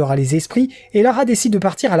 Jonah calmera les esprits et Lara décide de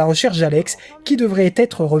partir à la recherche d'Alex, qui devrait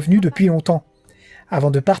être revenu depuis longtemps. Avant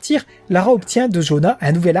de partir, Lara obtient de Jonah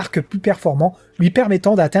un nouvel arc plus performant, lui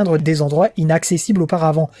permettant d'atteindre des endroits inaccessibles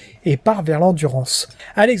auparavant, et part vers l'endurance.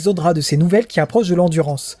 Alex donnera de ses nouvelles qui approchent de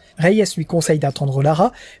l'endurance. Reyes lui conseille d'attendre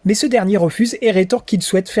Lara, mais ce dernier refuse et rétorque qu'il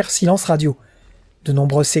souhaite faire silence radio. De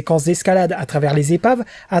nombreuses séquences d'escalade à travers les épaves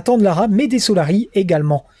attendent Lara, mais des Solari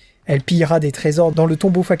également. Elle pillera des trésors dans le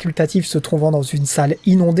tombeau facultatif se trouvant dans une salle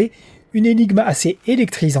inondée, une énigme assez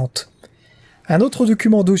électrisante. Un autre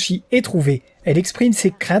document d'Oshi est trouvé. Elle exprime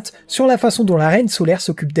ses craintes sur la façon dont la reine solaire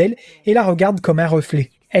s'occupe d'elle et la regarde comme un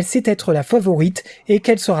reflet. Elle sait être la favorite et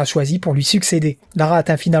qu'elle sera choisie pour lui succéder. Lara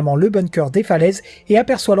atteint finalement le bunker des falaises et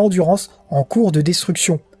aperçoit l'endurance en cours de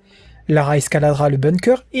destruction. Lara escaladera le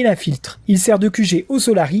bunker et l'infiltre. Il sert de QG aux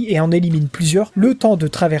Solari et en élimine plusieurs le temps de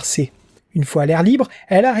traverser. Une fois à l'air libre,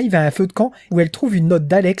 elle arrive à un feu de camp où elle trouve une note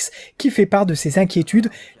d'Alex qui fait part de ses inquiétudes,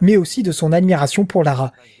 mais aussi de son admiration pour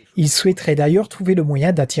Lara. Il souhaiterait d'ailleurs trouver le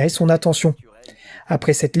moyen d'attirer son attention.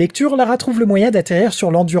 Après cette lecture, Lara trouve le moyen d'atterrir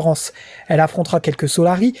sur l'endurance. Elle affrontera quelques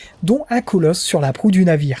Solari, dont un colosse sur la proue du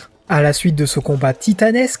navire. À la suite de ce combat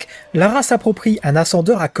titanesque, Lara s'approprie un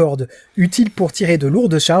ascendeur à cordes, utile pour tirer de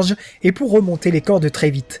lourdes charges et pour remonter les cordes très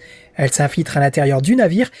vite. Elle s'infiltre à l'intérieur du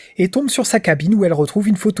navire et tombe sur sa cabine où elle retrouve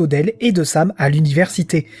une photo d'elle et de Sam à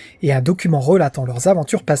l'université, et un document relatant leurs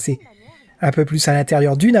aventures passées. Un peu plus à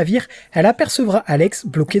l'intérieur du navire, elle apercevra Alex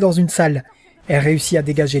bloqué dans une salle. Elle réussit à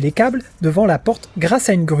dégager les câbles devant la porte grâce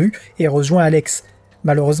à une grue et rejoint Alex.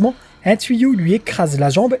 Malheureusement, un tuyau lui écrase la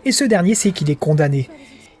jambe et ce dernier sait qu'il est condamné.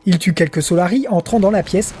 Il tue quelques Solari entrant dans la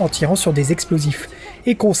pièce en tirant sur des explosifs,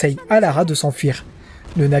 et conseille à Lara de s'enfuir.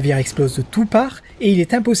 Le navire explose de toutes parts, et il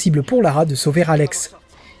est impossible pour Lara de sauver Alex.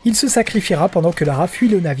 Il se sacrifiera pendant que Lara fuit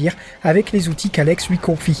le navire avec les outils qu'Alex lui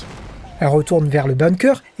confie. Elle retourne vers le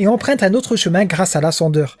bunker et emprunte un autre chemin grâce à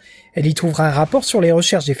l'ascendeur. Elle y trouvera un rapport sur les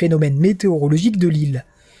recherches des phénomènes météorologiques de l'île.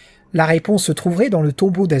 La réponse se trouverait dans le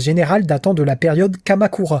tombeau d'un général datant de la période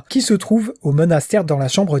Kamakura, qui se trouve au monastère dans la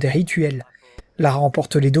chambre des rituels. Lara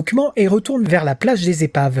emporte les documents et retourne vers la plage des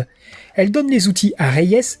épaves. Elle donne les outils à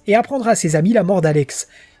Reyes et apprendra à ses amis la mort d'Alex.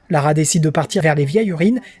 Lara décide de partir vers les vieilles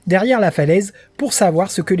urines, derrière la falaise, pour savoir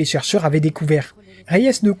ce que les chercheurs avaient découvert.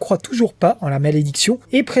 Reyes ne croit toujours pas en la malédiction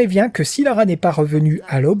et prévient que si Lara n'est pas revenue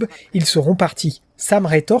à l'aube, ils seront partis. Sam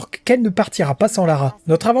rétorque qu'elle ne partira pas sans Lara.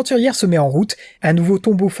 Notre aventurière se met en route, un nouveau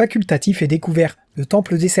tombeau facultatif est découvert, le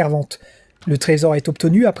temple des servantes. Le trésor est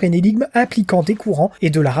obtenu après une énigme impliquant des courants et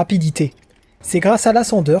de la rapidité. C'est grâce à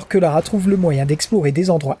l'ascendeur que Lara trouve le moyen d'explorer des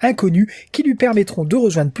endroits inconnus qui lui permettront de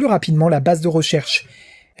rejoindre plus rapidement la base de recherche.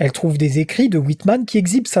 Elle trouve des écrits de Whitman qui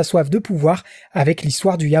exhibent sa soif de pouvoir avec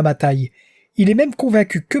l'histoire du Yamatai. Il est même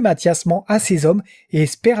convaincu que Mathias ment à ses hommes et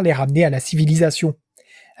espère les ramener à la civilisation.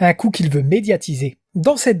 Un coup qu'il veut médiatiser.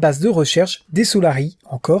 Dans cette base de recherche, des Solari,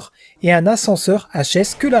 encore, et un ascenseur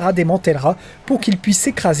HS que Lara démantèlera pour qu'il puisse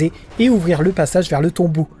s'écraser et ouvrir le passage vers le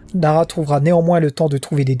tombeau. Lara trouvera néanmoins le temps de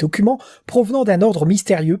trouver des documents provenant d'un ordre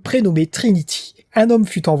mystérieux prénommé Trinity. Un homme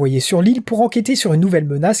fut envoyé sur l'île pour enquêter sur une nouvelle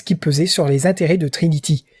menace qui pesait sur les intérêts de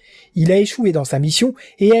Trinity. Il a échoué dans sa mission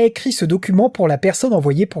et a écrit ce document pour la personne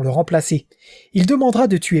envoyée pour le remplacer. Il demandera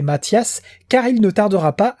de tuer Mathias, car il ne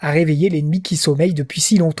tardera pas à réveiller l'ennemi qui sommeille depuis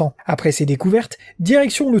si longtemps. Après ces découvertes,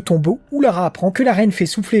 direction le tombeau où Lara apprend que la reine fait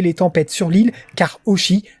souffler les tempêtes sur l'île, car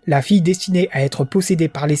Oshi, la fille destinée à être possédée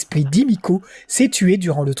par l'esprit d'Himiko, s'est tuée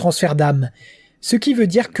durant le transfert d'âme. Ce qui veut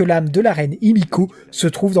dire que l'âme de la reine Himiko se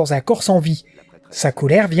trouve dans un corps sans vie. Sa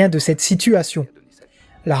colère vient de cette situation.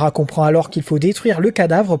 Lara comprend alors qu'il faut détruire le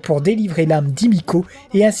cadavre pour délivrer l'âme d'Himiko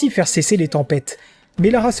et ainsi faire cesser les tempêtes.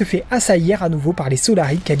 Mais Lara se fait assaillir à nouveau par les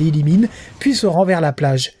Solari qu'elle élimine, puis se rend vers la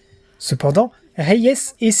plage. Cependant,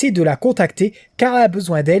 Reyes essaie de la contacter car elle a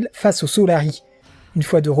besoin d'elle face aux Solari. Une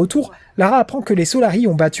fois de retour, Lara apprend que les Solari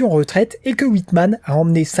ont battu en retraite et que Whitman a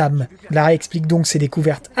emmené Sam. Lara explique donc ses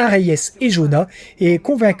découvertes à Reyes et Jonah et est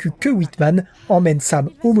convaincue que Whitman emmène Sam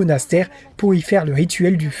au monastère pour y faire le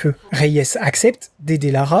rituel du feu. Reyes accepte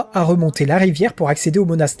d'aider Lara à remonter la rivière pour accéder au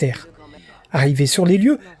monastère. Arrivée sur les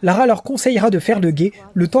lieux, Lara leur conseillera de faire le guet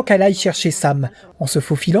le temps qu'elle aille chercher Sam. En se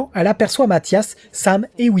faufilant, elle aperçoit Mathias, Sam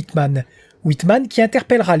et Whitman. Whitman qui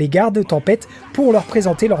interpellera les gardes tempête pour leur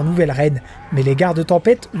présenter leur nouvelle reine, mais les gardes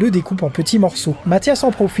tempête le découpent en petits morceaux. Mathias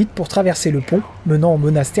en profite pour traverser le pont, menant au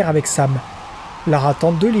monastère avec Sam. Lara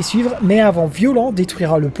tente de les suivre, mais un vent violent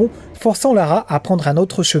détruira le pont, forçant Lara à prendre un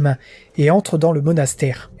autre chemin, et entre dans le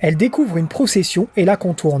monastère. Elle découvre une procession et la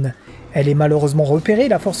contourne. Elle est malheureusement repérée,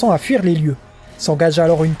 la forçant à fuir les lieux. S'engage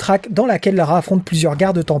alors une traque dans laquelle Lara affronte plusieurs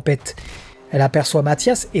gardes tempête. Elle aperçoit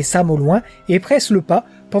Mathias et Sam au loin et presse le pas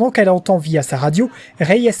pendant qu'elle entend via sa radio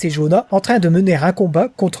Reyes et Jonah en train de mener un combat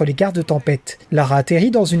contre les gardes tempête. Lara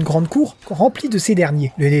atterrit dans une grande cour remplie de ces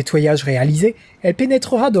derniers. Le nettoyage réalisé, elle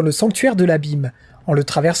pénétrera dans le sanctuaire de l'abîme. En le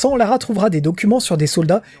traversant, Lara trouvera des documents sur des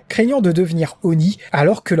soldats craignant de devenir Oni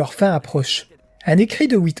alors que leur fin approche. Un écrit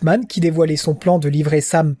de Whitman qui dévoilait son plan de livrer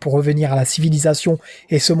Sam pour revenir à la civilisation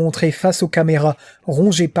et se montrer face aux caméras,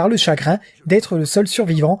 rongé par le chagrin d'être le seul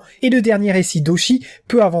survivant, et le dernier récit d'Oshi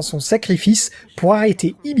peu avant son sacrifice pour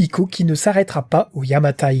arrêter Himiko qui ne s'arrêtera pas au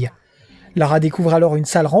Yamatai. Lara découvre alors une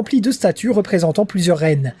salle remplie de statues représentant plusieurs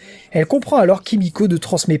reines. Elle comprend alors qu'Himiko ne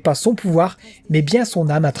transmet pas son pouvoir, mais bien son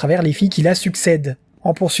âme à travers les filles qui la succèdent.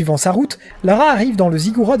 En poursuivant sa route, Lara arrive dans le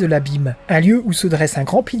ziggurat de l'abîme, un lieu où se dresse un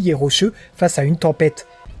grand pilier rocheux face à une tempête.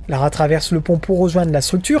 Lara traverse le pont pour rejoindre la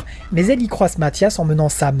structure, mais elle y croise Mathias en menant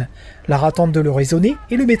Sam. Lara tente de le raisonner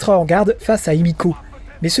et le mettra en garde face à Himiko.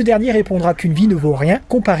 Mais ce dernier répondra qu'une vie ne vaut rien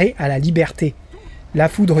comparée à la liberté. La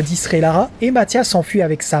foudre distrait Lara et Mathias s'enfuit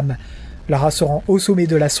avec Sam. Lara se rend au sommet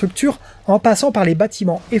de la structure en passant par les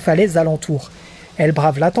bâtiments et falaises alentours. Elle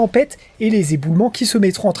brave la tempête et les éboulements qui se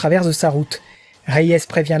mettront en travers de sa route. Reyes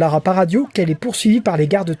prévient Lara par radio qu'elle est poursuivie par les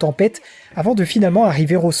gardes tempête avant de finalement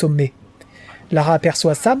arriver au sommet. Lara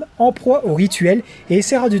aperçoit Sam en proie au rituel et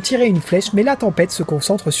essaiera de tirer une flèche, mais la tempête se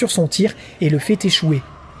concentre sur son tir et le fait échouer.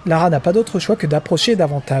 Lara n'a pas d'autre choix que d'approcher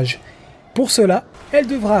davantage. Pour cela, elle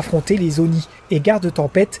devra affronter les Oni et gardes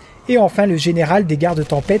tempête et enfin le général des gardes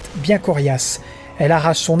tempête bien coriace. Elle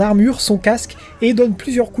arrache son armure, son casque et donne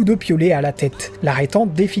plusieurs coups de piolet à la tête, l'arrêtant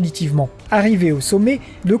définitivement. Arrivé au sommet,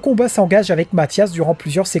 le combat s'engage avec Mathias durant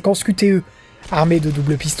plusieurs séquences QTE. Armée de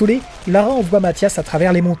double pistolet, Lara envoie Mathias à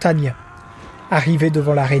travers les montagnes. Arrivée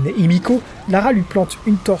devant la reine Himiko, Lara lui plante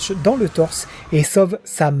une torche dans le torse et sauve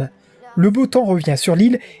Sam. Le beau temps revient sur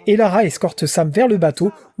l'île et Lara escorte Sam vers le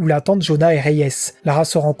bateau où l'attendent Jonah et Reyes. Lara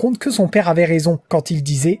se rend compte que son père avait raison quand il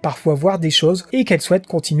disait parfois voir des choses et qu'elle souhaite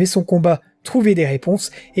continuer son combat, trouver des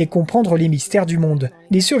réponses et comprendre les mystères du monde.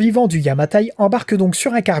 Les survivants du Yamatai embarquent donc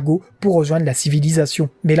sur un cargo pour rejoindre la civilisation.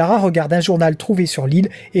 Mais Lara regarde un journal trouvé sur l'île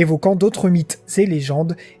évoquant d'autres mythes et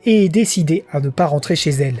légendes et est décidée à ne pas rentrer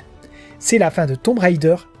chez elle. C'est la fin de Tomb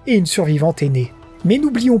Raider et une survivante est née. Mais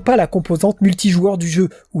n'oublions pas la composante multijoueur du jeu,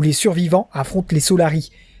 où les survivants affrontent les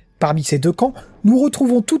Solari. Parmi ces deux camps, nous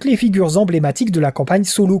retrouvons toutes les figures emblématiques de la campagne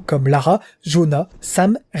solo, comme Lara, Jonah,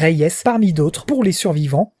 Sam, Reyes, parmi d'autres pour les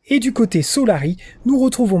survivants, et du côté Solari, nous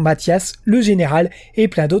retrouvons Mathias, le général, et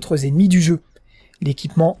plein d'autres ennemis du jeu.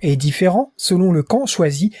 L'équipement est différent selon le camp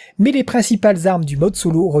choisi, mais les principales armes du mode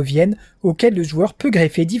solo reviennent, auxquelles le joueur peut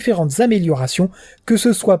greffer différentes améliorations, que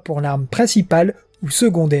ce soit pour l'arme principale ou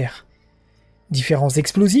secondaire. Différents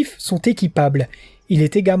explosifs sont équipables. Il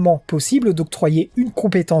est également possible d'octroyer une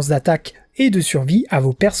compétence d'attaque et de survie à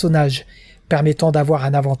vos personnages, permettant d'avoir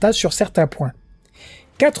un avantage sur certains points.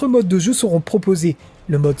 4 modes de jeu seront proposés.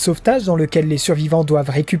 Le mode sauvetage dans lequel les survivants doivent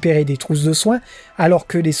récupérer des trousses de soins alors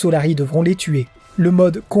que les Solari devront les tuer. Le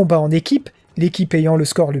mode combat en équipe, l'équipe ayant le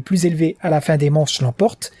score le plus élevé à la fin des manches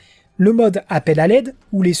l'emporte. Le mode appel à l'aide,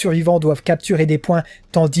 où les survivants doivent capturer des points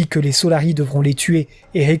tandis que les Solari devront les tuer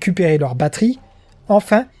et récupérer leur batterie.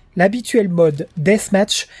 Enfin, l'habituel mode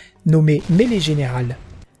Deathmatch, nommé mêlée générale.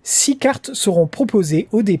 6 cartes seront proposées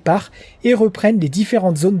au départ et reprennent les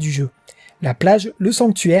différentes zones du jeu. La plage, le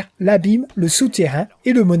sanctuaire, l'abîme, le souterrain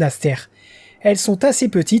et le monastère. Elles sont assez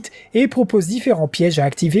petites et proposent différents pièges à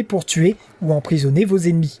activer pour tuer ou emprisonner vos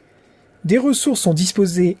ennemis. Des ressources sont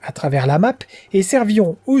disposées à travers la map et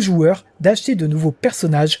serviront aux joueurs d'acheter de nouveaux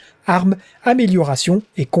personnages, armes, améliorations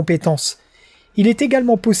et compétences. Il est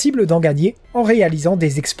également possible d'en gagner en réalisant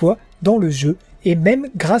des exploits dans le jeu et même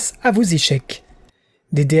grâce à vos échecs.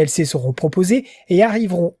 Des DLC seront proposés et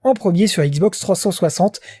arriveront en premier sur Xbox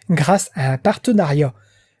 360 grâce à un partenariat.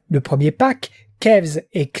 Le premier pack, Caves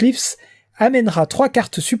et Cliffs, amènera 3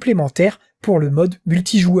 cartes supplémentaires pour le mode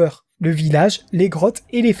multijoueur, le village, les grottes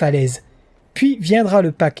et les falaises. Puis viendra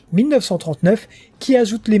le pack 1939 qui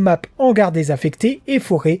ajoute les maps hangars désaffectés et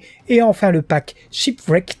forêts, et enfin le pack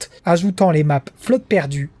Shipwrecked ajoutant les maps Flotte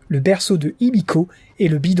perdue, le berceau de Himiko et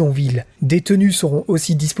le bidonville. Des tenues seront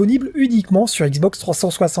aussi disponibles uniquement sur Xbox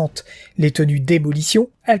 360, les tenues démolition,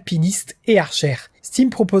 alpiniste et archer. Steam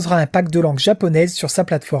proposera un pack de langue japonaise sur sa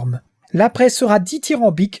plateforme. La presse sera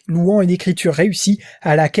dithyrambique, louant une écriture réussie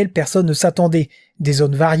à laquelle personne ne s'attendait. Des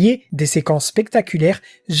zones variées, des séquences spectaculaires,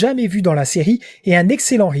 jamais vues dans la série, et un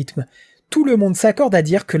excellent rythme. Tout le monde s'accorde à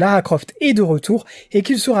dire que Lara Croft est de retour et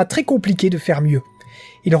qu'il sera très compliqué de faire mieux.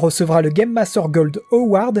 Il recevra le Game Master Gold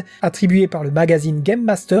Award, attribué par le magazine Game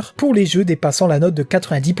Master, pour les jeux dépassant la note de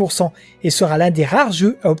 90%, et sera l'un des rares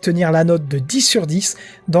jeux à obtenir la note de 10 sur 10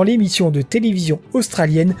 dans l'émission de télévision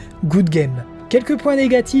australienne Good Game. Quelques points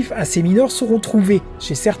négatifs assez mineurs seront trouvés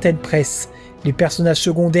chez certaines presses. Les personnages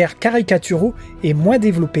secondaires caricaturaux et moins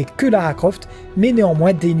développés que Lara Croft, mais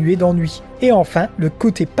néanmoins dénués d'ennui. Et enfin, le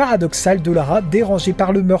côté paradoxal de Lara dérangée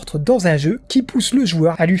par le meurtre dans un jeu qui pousse le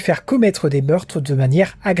joueur à lui faire commettre des meurtres de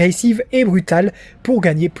manière agressive et brutale pour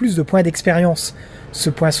gagner plus de points d'expérience.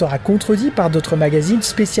 Ce point sera contredit par d'autres magazines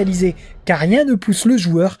spécialisés, car rien ne pousse le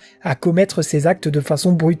joueur à commettre ces actes de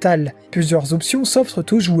façon brutale. Plusieurs options s'offrent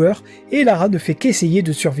aux joueurs et Lara ne fait qu'essayer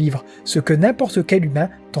de survivre, ce que n'importe quel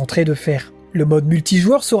humain tenterait de faire. Le mode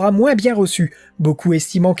multijoueur sera moins bien reçu, beaucoup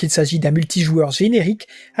estimant qu'il s'agit d'un multijoueur générique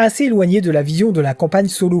assez éloigné de la vision de la campagne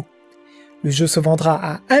solo. Le jeu se vendra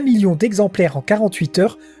à 1 million d'exemplaires en 48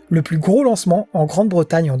 heures, le plus gros lancement en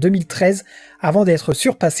Grande-Bretagne en 2013, avant d'être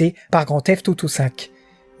surpassé par Grand Theft Auto 5.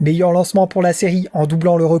 Meilleur lancement pour la série en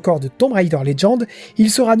doublant le record de Tomb Raider Legend,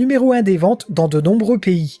 il sera numéro 1 des ventes dans de nombreux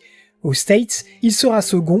pays. Aux States, il sera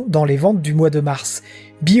second dans les ventes du mois de mars.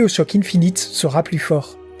 BioShock Infinite sera plus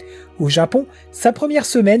fort. Au Japon, sa première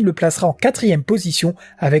semaine le placera en 4e position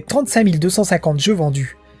avec 35 250 jeux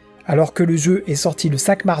vendus. Alors que le jeu est sorti le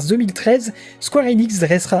 5 mars 2013, Square Enix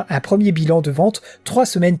dressera un premier bilan de vente 3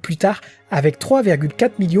 semaines plus tard avec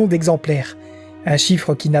 3,4 millions d'exemplaires. Un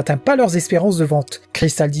chiffre qui n'atteint pas leurs espérances de vente.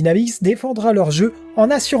 Crystal Dynamics défendra leur jeu en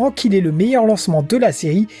assurant qu'il est le meilleur lancement de la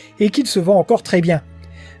série et qu'il se vend encore très bien.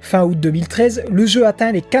 Fin août 2013, le jeu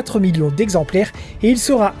atteint les 4 millions d'exemplaires et il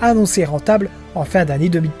sera annoncé rentable en fin d'année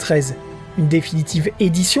 2013. Une définitive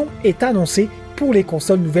édition est annoncée pour les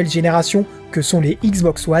consoles nouvelle génération que sont les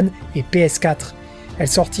Xbox One et PS4. Elle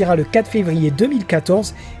sortira le 4 février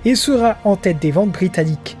 2014 et sera en tête des ventes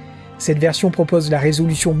britanniques. Cette version propose la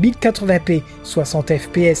résolution 1080p 60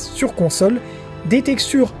 fps sur console, des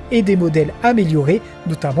textures et des modèles améliorés,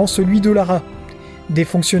 notamment celui de Lara, des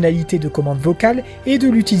fonctionnalités de commande vocale et de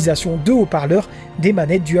l'utilisation de haut-parleurs des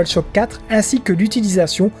manettes DualShock 4 ainsi que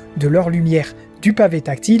l'utilisation de leur lumière, du pavé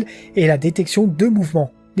tactile et la détection de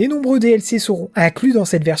mouvement. Les nombreux DLC seront inclus dans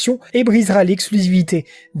cette version et brisera l'exclusivité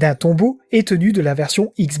d'un tombeau et tenue de la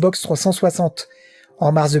version Xbox 360.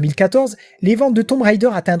 En mars 2014, les ventes de Tomb Raider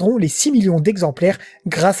atteindront les 6 millions d'exemplaires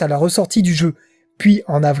grâce à la ressortie du jeu. Puis,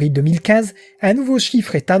 en avril 2015, un nouveau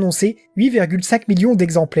chiffre est annoncé, 8,5 millions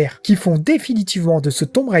d'exemplaires, qui font définitivement de ce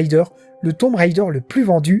Tomb Raider le Tomb Raider le plus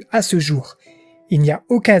vendu à ce jour. Il n'y a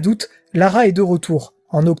aucun doute, Lara est de retour.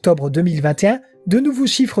 En octobre 2021, de nouveaux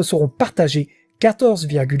chiffres seront partagés,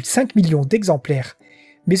 14,5 millions d'exemplaires.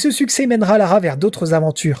 Mais ce succès mènera Lara vers d'autres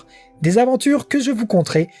aventures, des aventures que je vous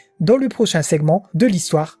conterai dans le prochain segment de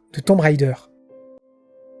l'histoire de Tomb Raider.